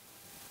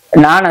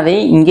 நான் அதை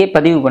இங்கே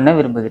பதிவு பண்ண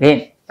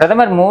விரும்புகிறேன்.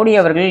 பிரதமர் மோடி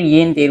அவர்கள்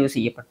ஏன் தேர்வு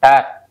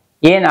செய்யப்பட்டார்,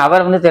 ஏன்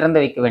அவர் திறந்து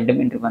வைக்க வேண்டும்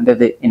என்று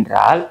வந்தது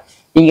என்றால்,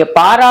 நீங்க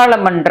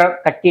பாராளுமன்ற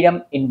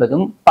கட்டிடம்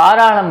என்பதும்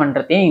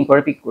பாராளுமன்றத்தையும் நீங்க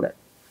குழப்பிக்க கூடாது.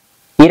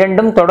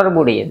 இரண்டும்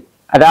தொடர்புடையது.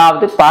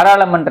 அதாவது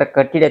பாராளுமன்ற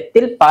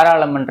கட்டிடத்தில்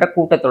பாராளுமன்ற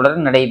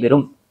கூட்டத்தொடர்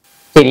நடைபெறும்,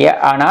 சரியா?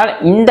 ஆனால்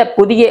இந்த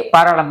புதிய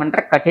பாராளுமன்ற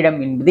கட்டிடம்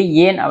என்பது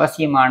ஏன்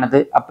அவசியமானது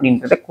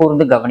அப்படின்றத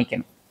கூர்ந்து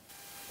கவனிக்கணும்.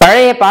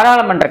 பழைய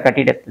பாராளுமன்ற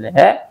கட்டிடத்துல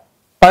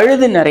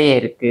பழுது நிறைய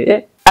இருக்கு.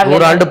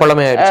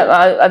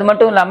 அது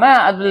மட்டும் இல்லாம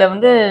அதுல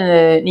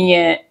நீங்க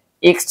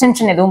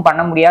எக்ஸ்டென்ஷன் எதுவும்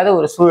பண்ண முடியாத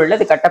ஒரு சூழல்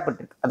அது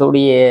கட்டப்பட்டிருக்கு.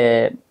 அதோடைய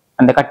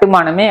அந்த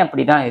கட்டுமானமே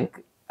அப்படிதான்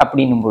இருக்கு.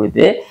 அப்படின்னும்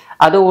பொழுது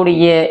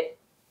அதோடைய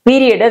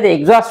பீரியட் அது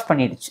எக்ஸாஸ்ட்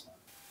பண்ணிடுச்சு.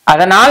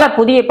 அதனால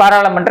புதிய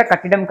பாராளுமன்ற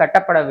கட்டிடம்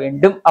கட்டப்பட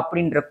வேண்டும்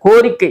அப்படின்ற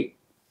கோரிக்கை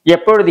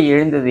எப்பொழுது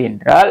எழுந்தது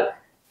என்றால்,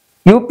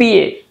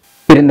 யூபிஏ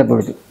இருந்த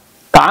பொழுது,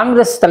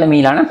 காங்கிரஸ்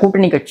தலைமையிலான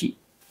கூட்டணி கட்சி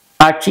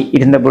ஆட்சி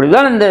இருந்த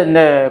பொழுதுதான்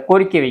இந்த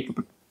கோரிக்கை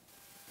வைக்கப்பட்டது.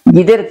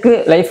 இதற்கு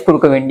லைஃப்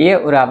கொடுக்க வேண்டிய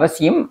ஒரு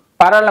அவசியம்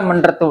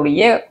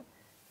பாராளுமன்றத்துடைய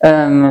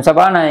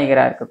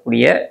சபாநாயகராக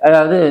இருக்கக்கூடிய,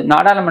 அதாவது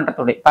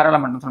நாடாளுமன்றத்துடைய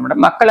பாராளுமன்றம் சொல்ல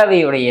மாட்டேன்,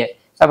 மக்களவையுடைய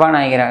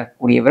சபாநாயகராக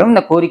இருக்கக்கூடியவரும்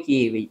இந்த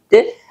கோரிக்கையை வைத்து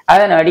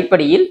அதன்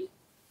அடிப்படையில்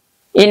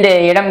இந்த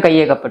இடம்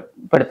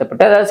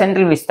கையகப்படுத்தப்பட்டு, அதாவது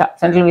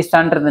சென்ட்ரல்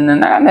விஸ்டான்றது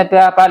என்னன்னா அந்த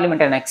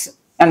பார்லிமெண்ட் அனெக்ஸ்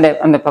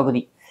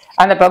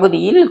அந்த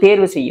பகுதியில்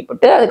தேர்வு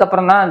செய்யப்பட்டு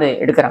அதுக்கப்புறம் தான் அதை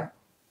எடுக்கிறாங்க.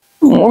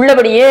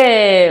 உள்ளபடியே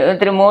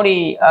திரு மோடி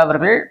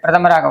அவர்கள்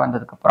பிரதமராக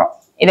வந்ததுக்கு அப்புறம்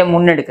இதை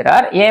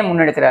முன்னெடுக்கிறார். ஏன்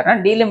முன்னெடுக்கிறாருன்னா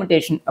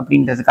டீலிமிட்டேஷன்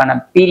அப்படின்றதுக்கான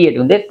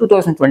பீரியட் வந்து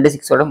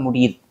 2026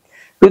 முடியுது.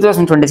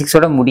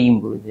 2026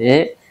 முடியும் பொழுது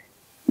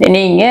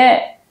நீங்க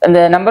அந்த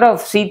நம்பர்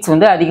ஆஃப் சீட்ஸ்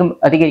வந்து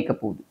அதிகரிக்க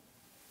போகுது.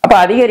 அப்ப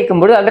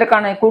அதிகரிக்கும் பொழுது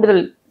அதற்கான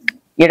கூடுதல்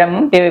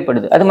இடமும்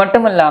தேவைப்படுது. அது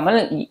மட்டும் இல்லாமல்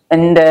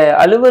இந்த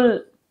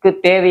அலுவலுக்கு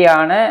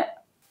தேவையான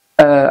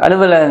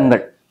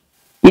அலுவலகங்கள்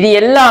இது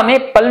எல்லாமே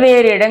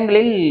பல்வேறு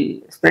இடங்களில்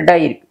ஸ்ப்ரெட்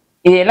ஆகியிருக்கு.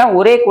 இதையெல்லாம்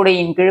ஒரே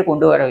கூடையின் கீழ்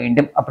கொண்டு வர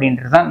வேண்டும்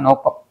அப்படின்றதுதான்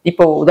நோக்கம்.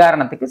 இப்போ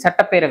உதாரணத்துக்கு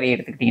சட்டப்பேரவை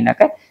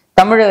எடுத்துக்கிட்டீங்கன்னாக்க,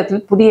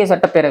 தமிழகத்தில் புதிய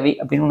சட்டப்பேரவை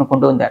அப்படின்னு ஒன்று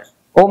கொண்டு வந்தார்,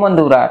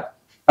 ஓமந்தூரார்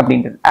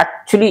அப்படின்றது.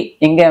 ஆக்சுவலி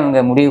எங்க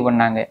அவங்க முடிவு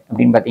பண்ணாங்க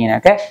அப்படின்னு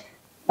பார்த்தீங்கன்னாக்க,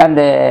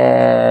 அந்த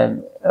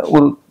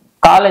ஒரு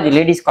காலேஜ்,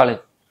 லேடிஸ்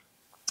காலேஜ்,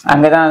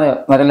 அங்கதான் அதை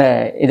முதல்ல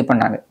இது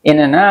பண்ணாங்க.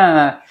 என்னன்னா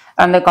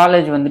அந்த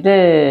காலேஜ் வந்துட்டு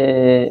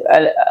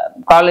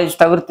காலேஜ்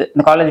தவிர்த்து,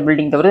 இந்த காலேஜ்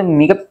பில்டிங் தவிர்த்து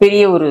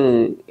மிகப்பெரிய ஒரு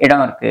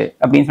இடம் இருக்கு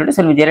அப்படின்னு சொல்லிட்டு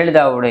செல்வி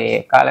ஜெயலலிதாவுடைய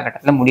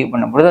காலகட்டத்தில் முடிவு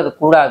பண்ணும் பொழுது அது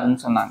கூடாதுன்னு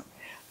சொன்னாங்க.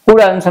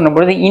 கூடாதுன்னு சொன்ன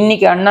பொழுது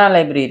இன்னைக்கு அண்ணா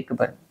லைப்ரரி இருக்கு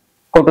பாரு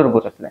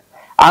கோட்டூர்புரத்துல,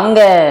 அங்க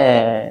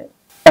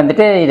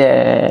வந்துட்டு இதை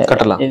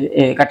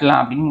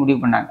கட்டலாம் அப்படின்னு முடிவு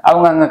பண்ணாங்க.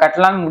 அவங்க அங்க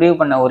கட்டலாம்னு முடிவு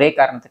பண்ண ஒரே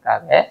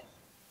காரணத்துக்காக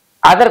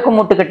அதற்கும்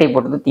முட்டுக்கட்டை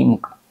போட்டது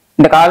திமுக.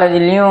 இந்த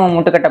காலேஜ்லயும்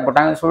முட்டுக்கட்டை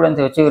போட்டாங்க,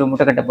 ஸ்டூடெண்ட்ஸை வச்சு ஒரு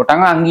முட்டுக்கட்டை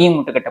போட்டாங்க, அங்கேயும்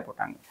முட்டுக்கட்டை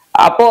போட்டாங்க.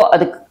 அப்போ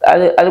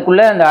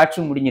அதுக்குள்ள அந்த ஆட்சி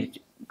முடிஞ்சிருச்சு.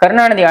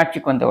 கருணாநிதி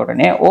ஆட்சிக்கு வந்த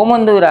உடனே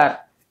ஓமந்தூரார்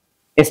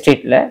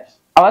எஸ்டேட்ல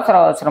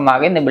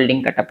அவசரமாக இந்த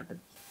பில்டிங் கட்டப்பட்டது.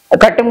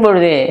 கட்டும்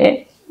பொழுதே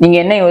நீங்க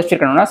என்ன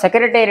யோசிச்சிருக்கணும்னா,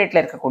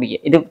 செக்ரட்டேரியட்ல இருக்கக்கூடிய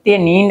இது பற்றிய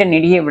நீண்ட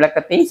நெடிய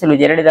விளக்கத்தை செல்வி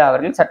ஜெயலலிதா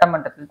அவர்கள்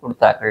சட்டமன்றத்தில்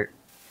கொடுத்தார்கள்.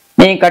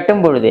 நீங்க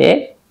கட்டும் பொழுதே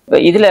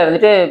இதுல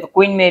வந்துட்டு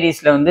குயின்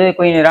மேரிஸ்ல வந்து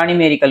ராணி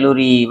மேரி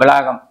கல்லூரி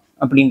வளாகம்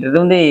அப்படின்றது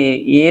வந்து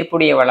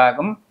ஏற்புடைய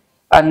வளாகம்.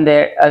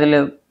 அதுல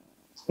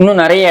இன்னும்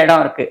நிறைய இடம்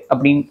இருக்கு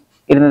அப்படின்னு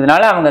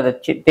இருந்ததுனால அவங்க அதை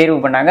தேர்வு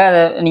பண்ணாங்க.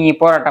 அதை நீங்க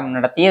போராட்டம்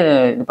நடத்தி அதை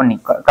இது பண்ணி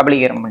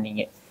கபலீகரம்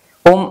பண்ணீங்க.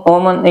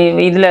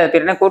 இதுல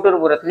தெரியுன்னா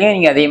கோட்டூர்புரத்துலயும்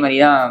நீங்க அதே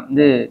மாதிரிதான்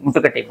வந்து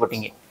முட்டுக்கட்டை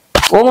போட்டீங்க.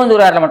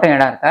 ஓமந்தூரார்ல மட்டும்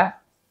இடம் இருக்கா?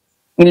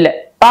 இல்ல,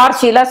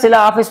 பார்சியலா சில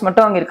ஆபீஸ்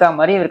மட்டும் அங்க இருக்கா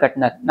மாதிரி இவர்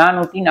கட்டினார்.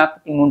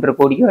 443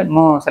 கோடியோ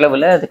என்னமோ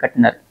செலவுல அது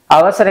கட்டினார்.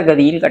 அவசர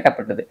கதியில்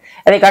கட்டப்பட்டது.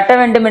 அதை கட்ட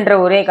வேண்டும் என்ற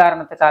ஒரே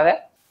காரணத்துக்காக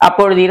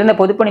அப்பொழுது இருந்த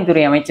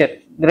பொதுப்பணித்துறை அமைச்சர்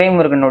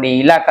துரைமுருகனுடைய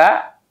இலாக்கா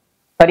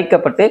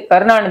பறிக்கப்பட்டு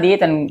கருணாநிதியை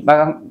தன்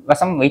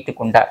வசம் வைத்துக்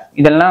கொண்டார்.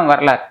 இதெல்லாம்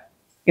வரலாறு.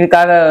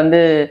 இதுக்காக வந்து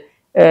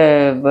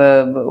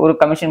ஒரு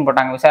கமிஷன்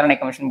போட்டாங்க, விசாரணை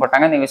கமிஷன்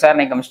போட்டாங்க. அந்த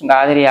விசாரணை கமிஷனுக்கு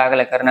ஆதரவு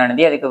ஆகல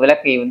கருணாநிதி. அதுக்கு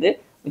விலக்கை வந்து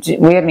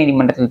உயர்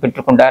நீதிமன்றத்தில்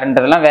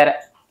பெற்றுக்கொண்டாருன்றதெல்லாம் வேற.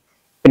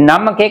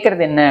 நம்ம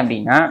கேட்கறது என்ன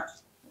அப்படின்னா,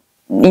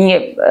 நீங்க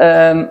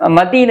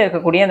மத்தியில்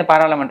இருக்கக்கூடிய அந்த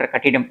பாராளுமன்ற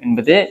கட்டிடம்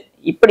என்பது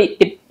இப்படி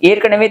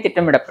ஏற்கனவே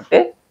திட்டமிடப்பட்டு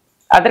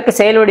அதற்கு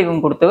செயல்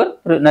வடிவம் கொடுத்தவர்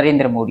திரு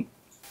நரேந்திர மோடி.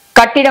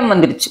 கட்டிடம்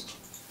வந்துருச்சு.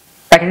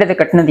 கட்டிடத்தை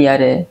கட்டினது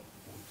யாரு?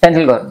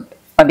 சென்ட்ரல் கவர்மெண்ட்,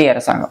 மத்திய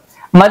அரசாங்கம்.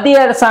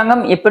 மத்திய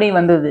அரசாங்கம் எப்படி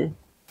வந்தது?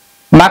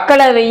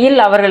 மக்களவையில்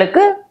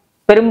அவர்களுக்கு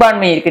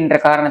பெரும்பான்மை இருக்கின்ற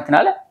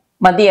காரணத்தினால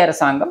மத்திய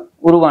அரசாங்கம்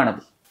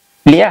உருவானது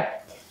இல்லையா?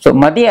 ஸோ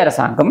மத்திய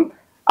அரசாங்கம்,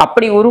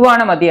 அப்படி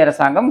உருவான மத்திய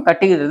அரசாங்கம்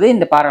கட்டுகிறது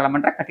இந்த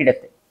பாராளுமன்ற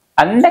கட்டிடத்தை.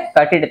 அந்த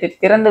கட்டிடத்தை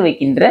திறந்து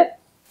வைக்கின்ற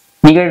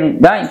நிகழ்வு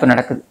தான் இப்ப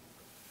நடக்குது.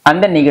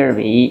 அந்த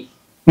நிகழ்வை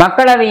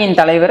மக்களவையின்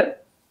தலைவர்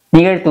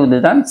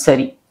நிகழ்த்துவதுதான்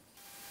சரி.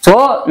 ஸோ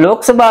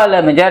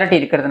லோக்சபால மெஜாரிட்டி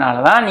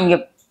இருக்கிறதுனாலதான் நீங்க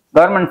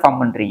கவர்மெண்ட்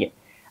ஃபார்ம் பண்றீங்க.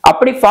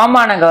 அப்படி ஃபார்ம்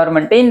ஆன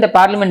கவர்மெண்ட் இந்த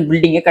பார்லிமெண்ட்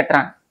பில்டிங்கை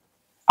கட்டுறாங்க.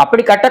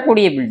 அப்படி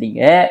கட்டக்கூடிய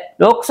பில்டிங்க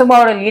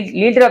லோக்சபாவோட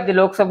லீடர் ஆஃப் தி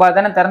லோக்சபா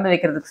தானே திறந்து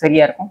வைக்கிறதுக்கு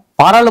சரியா இருக்கும்.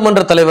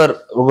 பாராளுமன்ற தலைவர்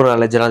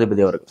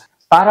ஜனாதிபதி அவர்கள்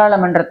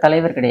பாராளுமன்ற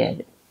தலைவர்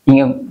கிடையாது.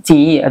 நீங்க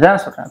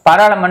அதான் சொல்றேன்,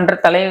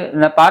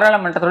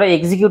 பாராளுமன்றத்தோட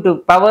எக்ஸிகியூட்டிவ்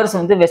பவர்ஸ்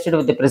வந்து வெஸ்டட்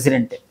வித்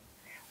பிரசிடென்ட்.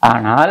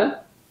 ஆனால்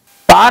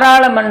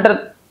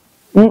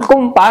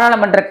பாராளுமன்றத்துக்கும்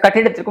பாராளுமன்ற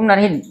கட்டிடத்திற்கும்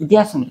நிறைய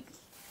வித்தியாசம் இருக்கு.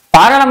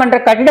 பாராளுமன்ற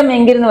கட்டிடம்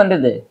எங்கிருந்து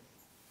வந்தது?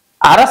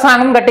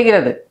 அரசாங்கம்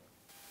கட்டுகிறது.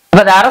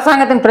 அந்த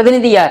அரசாங்கத்தின்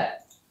பிரதிநிதி யார்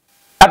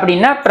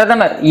அப்படின்னா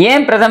பிரதமர்.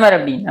 ஏன் பிரதமர்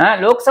அப்படின்னா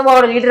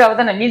லோக்சபாவோட லீடர் அவர்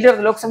தானே, லீடர்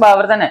ஆஃப் லோக்சபா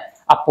அவர் தானே.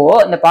 அப்போ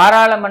இந்த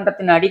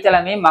பாராளுமன்றத்தின்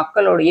அடித்தளமே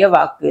மக்களுடைய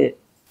வாக்கு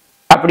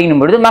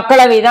அப்படின்னும் பொழுது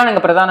மக்களவை தான்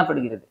அங்க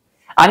பிரதானப்படுகிறது.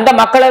 அந்த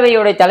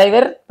மக்களவையுடைய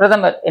தலைவர்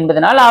பிரதமர்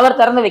என்பதனால் அவர்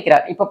திறந்து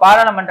வைக்கிறார். இப்ப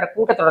பாராளுமன்ற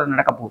கூட்டத்தொடர்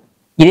நடக்க போகுது.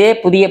 இதே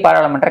புதிய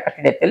பாராளுமன்ற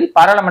கட்டிடத்தில்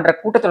பாராளுமன்ற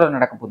கூட்டத்தொடர்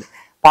நடக்க போகுது.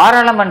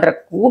 பாராளுமன்ற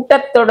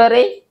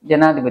கூட்டத்தொடரை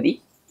ஜனாதிபதி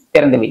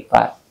திறந்து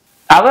வைப்பார்.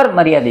 அவர்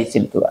மரியாதை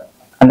செலுத்துவார்.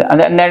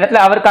 அந்த இடத்துல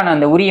அவருக்கான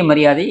அந்த உரிய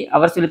மரியாதை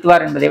அவர்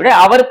செலுத்துவார் என்பதை விட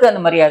அவருக்கு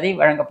அந்த மரியாதை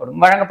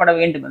வழங்கப்பட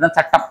வேண்டும் என்பதுதான்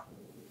சட்டம்.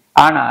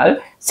 ஆனால்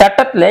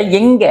சட்டத்துல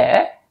எங்க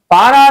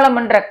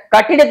பாராளுமன்ற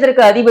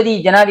கட்டிடத்திற்கு அதிபதி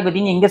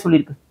ஜனாதிபதினு எங்க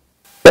சொல்லியிருக்கு?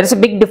 there is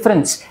a big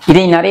difference.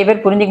 இதை நிறைய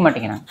பேர் புரிஞ்சிக்க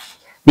மாட்டேங்கிறாங்க.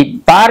 The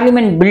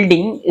parliament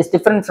building is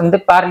different from the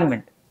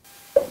parliament.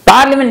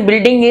 Parliament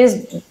building is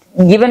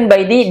given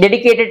by the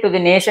dedicated to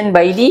the nation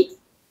by the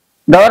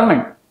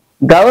government.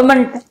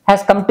 Government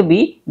has come to be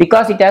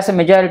because it has a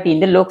majority in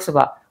the Lok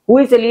Sabha. Who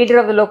is the leader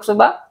of the Lok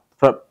Sabha?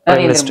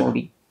 Narendra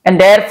Modi. And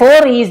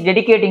therefore he is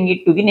dedicating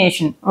it to the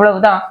nation.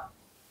 அவ்வளவுதான்.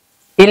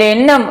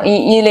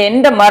 இதுல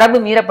எந்த மரபு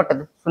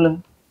மீறப்பட்டது சொல்லுங்க.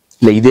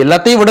 இல்ல இது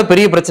எல்லாத்தையும் விட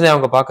பெரிய பிரச்சனை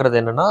அவங்க பாக்குறது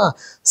என்னன்னா,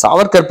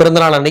 சாவர்கர்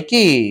பிறந்தநாள் அன்னைக்கு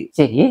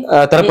சரி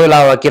திறப்பு விழா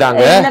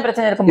வைக்கிறாங்க. என்ன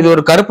பிரச்சனை இருக்கு? இது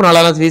ஒரு கருப்பு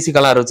நாளால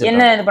விசிக்கலாம் அறிவிச்சு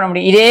என்ன இது பண்ண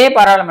முடியும்? இதே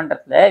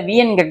பாராளுமன்றத்துல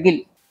விஎன் கட்கில்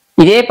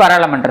இதே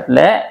பாராளுமன்றத்துல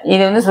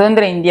இது வந்து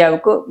சுதந்திர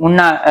இந்தியாவுக்கு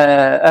முன்னா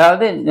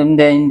அதாவது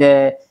இந்த இந்த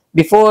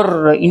before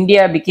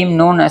India became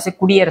known as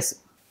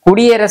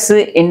குடியரசு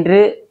என்று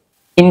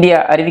இந்தியா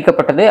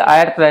அறிவிக்கப்பட்டது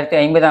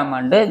 1950ஆம்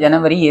ஆண்டு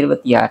ஜனவரி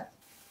 26.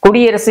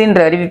 குடியரசு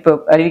என்று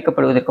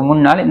அறிவிக்கப்படுவதற்கு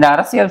முன்னால் இந்த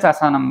அரசியல்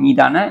சாசனம்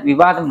மீதான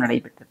விவாதம்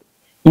நடைபெற்றது.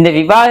 இந்த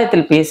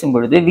விவாதத்தில் பேசும்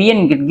பொழுது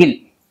விஎன் கட்கில்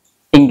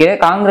என்கிற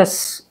காங்கிரஸ்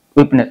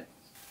உறுப்பினர்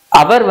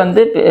அவர்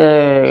வந்து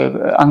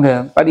அங்க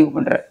பதிவு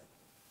பண்ற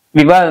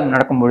விவாதம்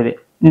நடக்கும் பொழுது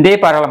இதே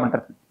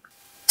பாராளுமன்றத்தில்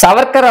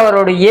சவர்கர்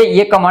அவருடைய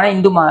இயக்கமான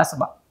இந்து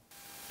மகாசபா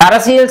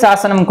அரசியல்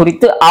சாசனம்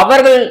குறித்து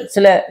அவர்கள்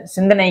சில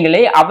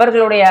சிந்தனைகளை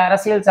அவர்களுடைய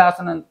அரசியல்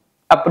சாசனம்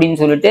அப்படின்னு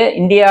சொல்லிட்டு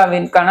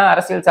இந்தியாவிற்கான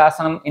அரசியல்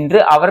சாசனம் என்று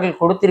அவர்கள்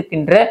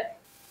கொடுத்திருக்கின்ற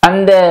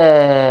அந்த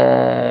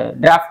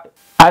டிராஃப்ட்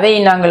அதை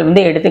நாங்கள்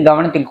வந்து எடுத்து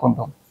கவனத்தில்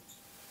கொண்டோம்.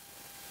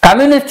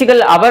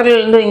 கம்யூனிஸ்டுகள்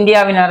அவர்கள் வந்து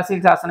இந்தியாவின்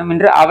அரசியல் சாசனம்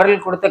என்று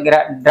அவர்கள் கொடுத்த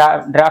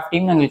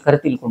டிராஃப்டையும் நாங்கள்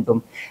கருத்தில்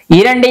கொண்டோம்.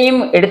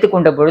 இரண்டையும்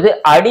எடுத்துக்கொண்ட பொழுது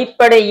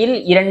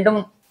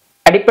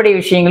அடிப்படை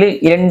விஷயங்களில்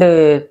இரண்டு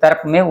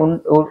தரப்புமே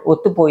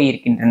ஒத்து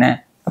போயிருக்கின்றன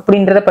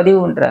அப்படின்றத பதிவு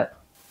பண்றார்.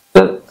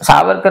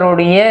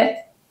 சாவர்கருடைய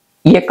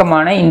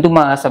இயக்கமான இந்து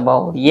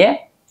மகாசபாவுடைய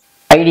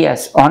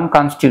ஐடியாஸ் ஆன்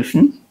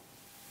கான்ஸ்டிடியூஷன்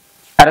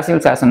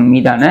அரசியல் சாசனம்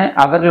மீதான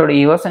அவர்களுடைய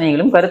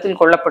யோசனைகளும் கருத்தில்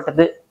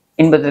கொள்ளப்பட்டது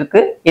என்பதற்கு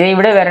இதை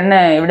விட வேற என்ன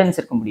எவிடன்ஸ்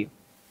இருக்க முடியும்?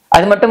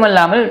 அது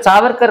மட்டுமல்லாமல்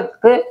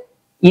சாவர்கருக்கு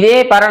இதே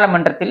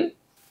பாராளுமன்றத்தில்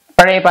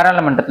பழைய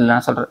பாராளுமன்றத்தில்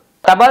நான் சொல்றேன்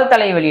தபால்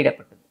தலை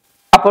வெளியிடப்பட்டது.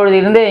 அப்பொழுது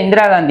இருந்து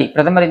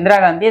பிரதமர் இந்திரா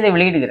காந்தி அதை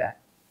வெளியிடுகிறார்.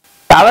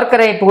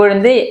 சாவர்கரை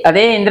புகழ்ந்து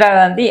அதே இந்திரா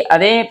காந்தி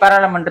அதே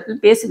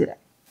பாராளுமன்றத்தில் பேசுகிறார்.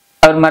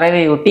 அவர்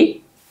மறைவை ஒட்டி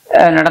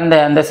நடந்த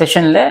அந்த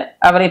செஷன்ல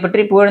அவரை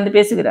பற்றி புகழ்ந்து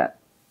பேசுகிறார்.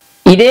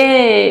 இதே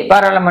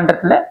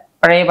பாராளுமன்றத்துல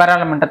பழைய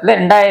பாராளுமன்றத்துல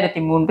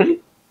 2003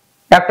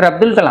 டாக்டர்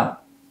அப்துல் கலாம்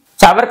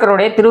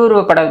சாவர்கருடைய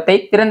திருவுருவ படத்தை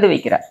திறந்து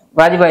வைக்கிறார்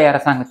வாஜ்பாய்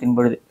அரசாங்கத்தின்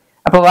பொழுது.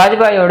 அப்போ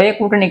வாஜ்பாயோடைய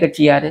கூட்டணி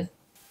கட்சி யாரு?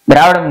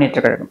 திராவிட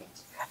முன்னேற்ற கழகம்.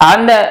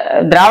 அந்த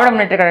திராவிட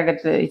முன்னேற்ற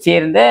கழகத்தை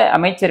சேர்ந்த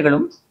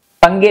அமைச்சர்களும்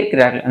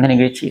பங்கேற்கிறார்கள் அந்த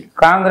நிகழ்ச்சியில்.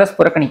 காங்கிரஸ்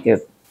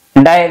புறக்கணிக்கிறது.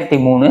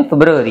 2003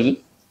 பிப்ரவரி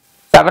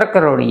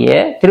சாவர்கருடைய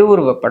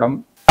திருவுருவ படம்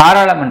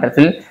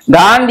பாராளுமன்றத்தில்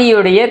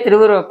காந்தியுடைய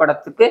திருவுருவ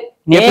படத்துக்கு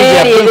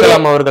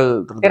அவர்கள்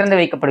திறந்து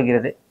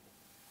வைக்கப்படுகிறது.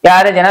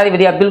 யாரு?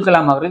 ஜனாதிபதி அப்துல்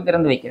கலாம் அவர்கள்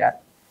திறந்து வைக்கிறார்.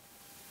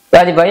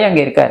 வாஜ்பாய்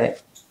அங்கே இருக்காரு.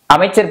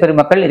 அமைச்சர்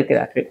பெருமக்கள்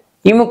இருக்கிறார்கள்.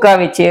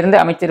 திமுகவை சேர்ந்த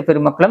அமைச்சர்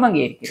பெருமக்களும்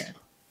அங்கே இருக்கிறார்.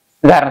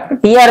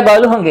 உதாரணத்துக்கு டிஆர்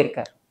பாலு அங்கே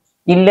இருக்கார்.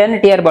 இல்லைன்னு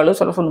டிஆர் பாலு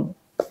சொல்லுங்க.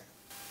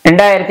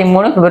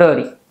 2003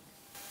 பிப்ரவரி.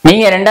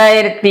 நீங்க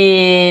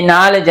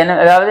 2004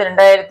 அதாவது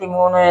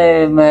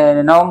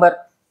 2003 நவம்பர்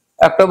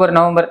அக்டோபர்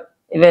நவம்பர்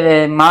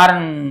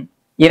மாறன்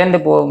இறந்து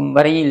போகும்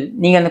வரையில்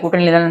நீங்க அந்த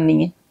கூட்டணியில தானே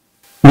இருந்தீங்க.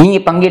 நீங்க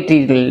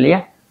பங்கேற்றீர்கள் இல்லையா?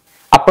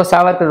 அப்போ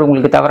சாவர்கர்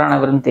உங்களுக்கு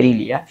தவறானவர்னு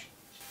தெரியலையா?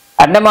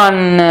 அந்தமான்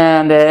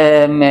அந்த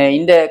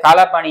இந்த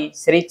காலாபாணி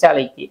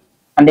சிறைச்சாலைக்கு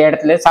அந்த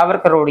இடத்துல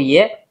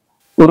சாவர்கருடைய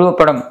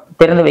உருவப்படம்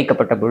திறந்து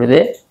வைக்கப்பட்ட பொழுது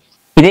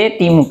இதே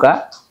திமுக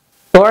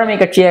தோழமை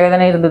கட்சியாக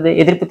தானே இருந்தது,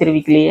 எதிர்ப்பு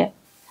தெரிவிக்கலையே.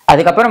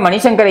 அதுக்கப்புறம்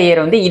மணிசங்கர்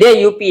ஐயர் வந்து இதே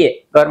யூபிஏ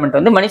கவர்மெண்ட்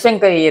வந்து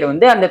மணிசங்கர் ஐயர்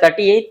வந்து அந்த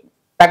தட்டியை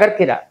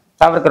தகர்க்கிறார்.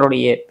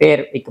 சாவர்கருடைய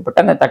பெயர் வைக்கப்பட்ட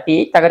அந்த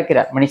தட்டியை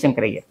தகர்க்கிறார்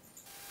மணிசங்கர் ஐயர்.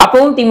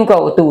 அப்பவும் திமுக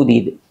ஒத்து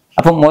ஊதியுது.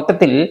 அப்போ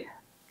மொத்தத்தில்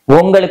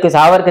உங்களுக்கு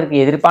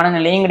சாவர்கருக்கு எதிர்ப்பான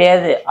நிலையும்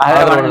கிடையாது,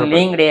 ஆதரவான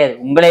நிலையும் கிடையாது.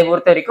 உங்களை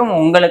பொறுத்த வரைக்கும்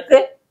உங்களுக்கு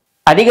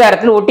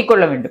அதிகாரத்தில்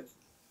ஒட்டிக்கொள்ள வேண்டும்.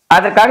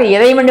 அதற்காக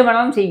எதை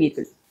வேண்டுமானாலும்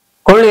செய்வீர்கள்.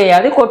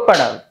 கொள்கையாது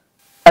கோட்பாடாது.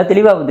 அது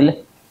தெளிவாகுது இல்ல?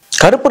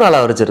 கருப்பு நாளா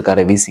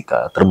வச்சிருக்காரு விசிகா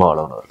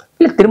திருமாவளவன் அவர்கள்.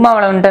 இல்ல,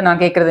 திருமாவளவன்ட்ட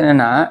நான் கேட்கறது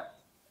என்னன்னா,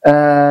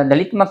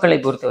 தலித் மக்களை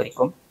பொறுத்த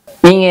வரைக்கும்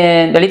நீங்க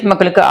தலித்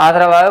மக்களுக்கு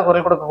ஆதரவாக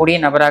குரல் கொடுக்கக்கூடிய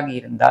நபராக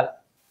இருந்தால்,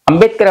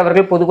 அம்பேத்கர்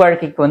அவர்கள் பொது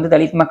வாழ்க்கைக்கு வந்து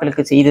தலித்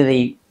மக்களுக்கு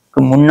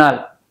செய்ததைக்கு முன்னால்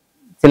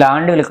சில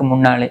ஆண்டுகளுக்கு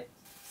முன்னாலே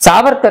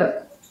சாவர்கர்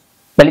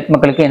தலித்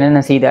மக்களுக்கு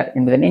என்னென்ன செய்தார்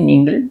என்பதனை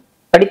நீங்கள்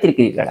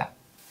படித்திருக்கிறீர்களா?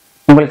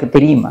 உங்களுக்கு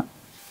தெரியுமா?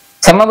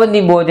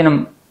 சமபந்தி போஜனம்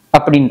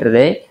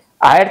அப்படின்றதை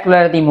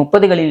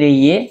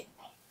 1930களிலேயே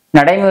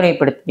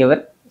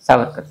நடைமுறைப்படுத்தியவர்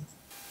சாவர்கர்.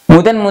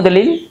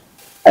 முதலில்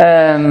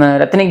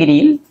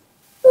ரத்னகிரியில்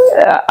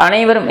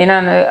அனைவரும், ஏன்னா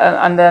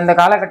அந்த அந்த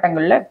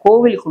காலகட்டங்கள்ல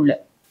கோவிலுக்குள்ள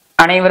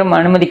அனைவரும்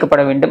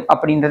அனுமதிக்கப்பட வேண்டும்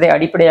அப்படின்றதை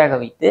அடிப்படையாக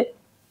வைத்து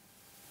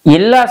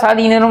எல்லா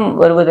சாதியினரும்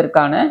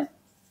வருவதற்கான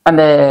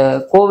அந்த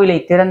கோவிலை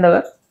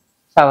திறந்தவர்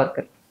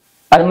சாவர்கர்.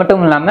 அது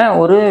மட்டும் இல்லாம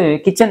ஒரு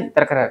கிச்சன்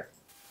திறக்கிறார்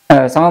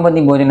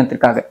சமபந்தி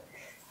போஜனத்திற்காக.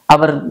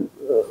 அவர்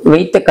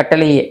வைத்த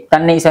கட்டளையே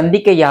தன்னை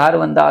சந்திக்க யார்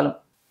வந்தாலும்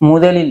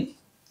முதலில்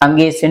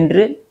அங்கே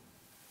சென்று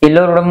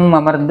எல்லோருடனும்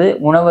அமர்ந்து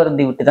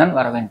உணவருந்தி விட்டு தான்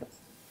வர வேண்டும்,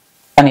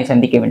 தன்னை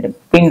சந்திக்க வேண்டும்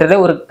அப்படின்றத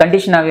ஒரு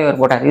கண்டிஷனாகவே அவர்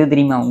போட்டார். இது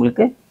தெரியுமா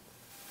உங்களுக்கு?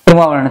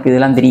 திருமாவளவனுக்கு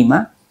இதெல்லாம் தெரியுமா?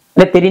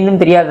 இல்லை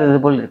தெரிந்தும் தெரியாதது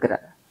போல்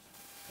இருக்கிறார்.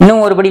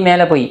 இன்னும் ஒருபடி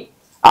மேல போய்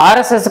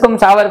RSSக்கும்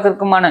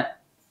சாவர்கருக்குமான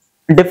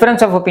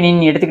டிஃபரன்ஸ் ஆஃப்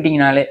ஒப்பீனியன்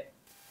எடுத்துக்கிட்டீங்கனாலே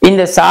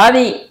இந்த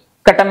சாதி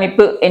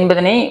கட்டமைப்பு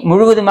என்பதனை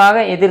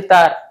முழுவதுமாக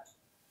எதிர்த்தார்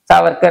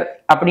சாவர்கர்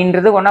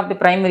அப்படின்றது one of the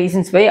primary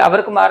reasons by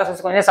அவருக்கும்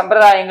ஆர்எஸ்எஸ் கொஞ்சம்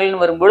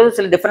சம்பிரதாயங்கள்னு வரும்பொழுது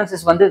சில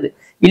டிஃபரன்சஸ் வந்தது,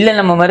 இல்லை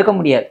நம்ம மறுக்க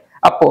முடியாது.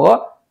 அப்போ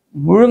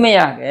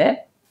முழுமையாக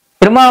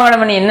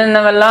திருமாவளவன்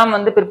என்னென்னவெல்லாம்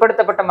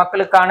பிற்படுத்தப்பட்ட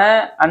மக்களுக்கான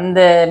அந்த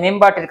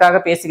மேம்பாட்டிற்காக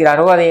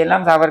பேசுகிறாரோ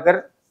அதையெல்லாம் சாவர்கர்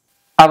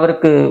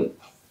அவருக்கு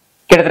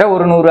கிட்டத்தட்ட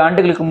ஒரு 100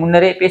 ஆண்டுகளுக்கு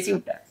முன்னரே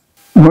பேசிவிட்டார்.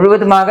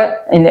 முழுவதுமாக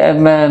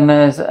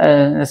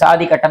இந்த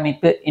சாதி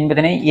கட்டமைப்பு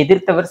என்பதனை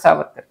எதிர்த்தவர்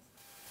சாவர்கர்.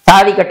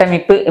 சாதி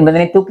கட்டமைப்பு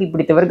என்பதனை தூக்கி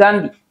பிடித்தவர்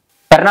காந்தி.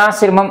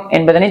 வர்ணாசிரமம்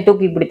என்பதனை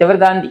தூக்கி பிடித்தவர்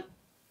காந்தி.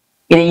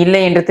 இது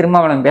இல்லை என்று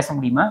திருமாவளவன் பேச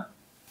முடியுமா?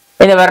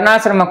 இந்த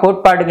வர்ணாசிரம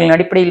கோட்பாடுகளின்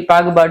அடிப்படையில்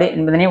பாகுபாடு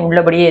என்பதனை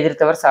உள்ளபடியே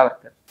எதிர்த்தவர்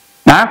சாவர்கர்.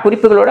 நான்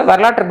குறிப்புகளோட,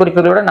 வரலாற்று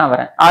குறிப்புகளோட நான்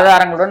வரேன்,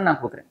 ஆதாரங்களோட நான்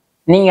கொடுக்குறேன்.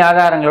 நீங்க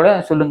ஆதாரங்களோட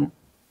சொல்லுங்க.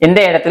 எந்த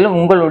இடத்திலும்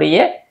உங்களுடைய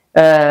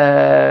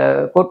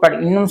கோட்பாடு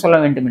இன்னும் சொல்ல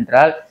வேண்டும்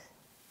என்றால்,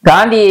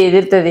 காந்தியை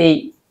எதிர்த்ததை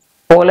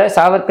போல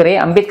சாவர்கரை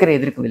அம்பேத்கரை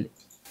எதிர்க்கவில்லை.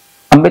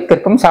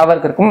 அம்பேத்கருக்கும்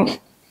சாவர்கருக்கும்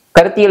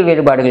கருத்தியல்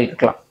வேறுபாடுகள்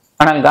இருக்கலாம்.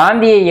 ஆனால்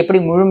காந்தியை எப்படி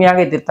முழுமையாக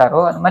எதிர்த்தாரோ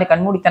அது மாதிரி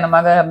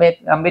கண்மூடித்தனமாக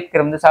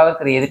அம்பேத்கர்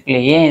சாவர்கரை எதிர்க்கல.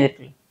 ஏன்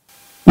எதிர்க்கல?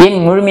 ஏன்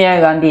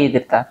முழுமையாக காந்தியை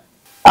எதிர்த்தார்?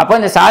 அப்போ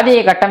இந்த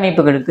சாதிய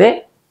கட்டமைப்புகளுக்கு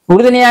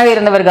உறுதுணையாக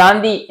இருந்தவர்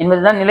காந்தி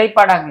என்பதுதான்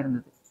நிலைப்பாடாக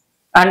இருந்தது.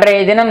 அன்றைய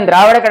தினம்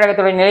திராவிட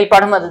கழகத்துடைய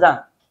நிலைப்பாடும் அதுதான்.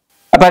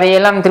 அப்ப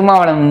அதையெல்லாம்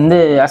திருமாவளவன்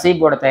அசை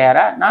போட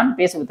தயாரா? நான்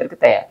பேசுவதற்கு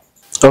தயார்.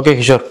 ஓகே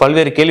கிஷோர்,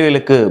 பல்வேறு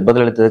கேள்விகளுக்கு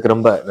பதிலளித்ததுக்கு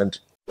ரொம்ப நன்றி.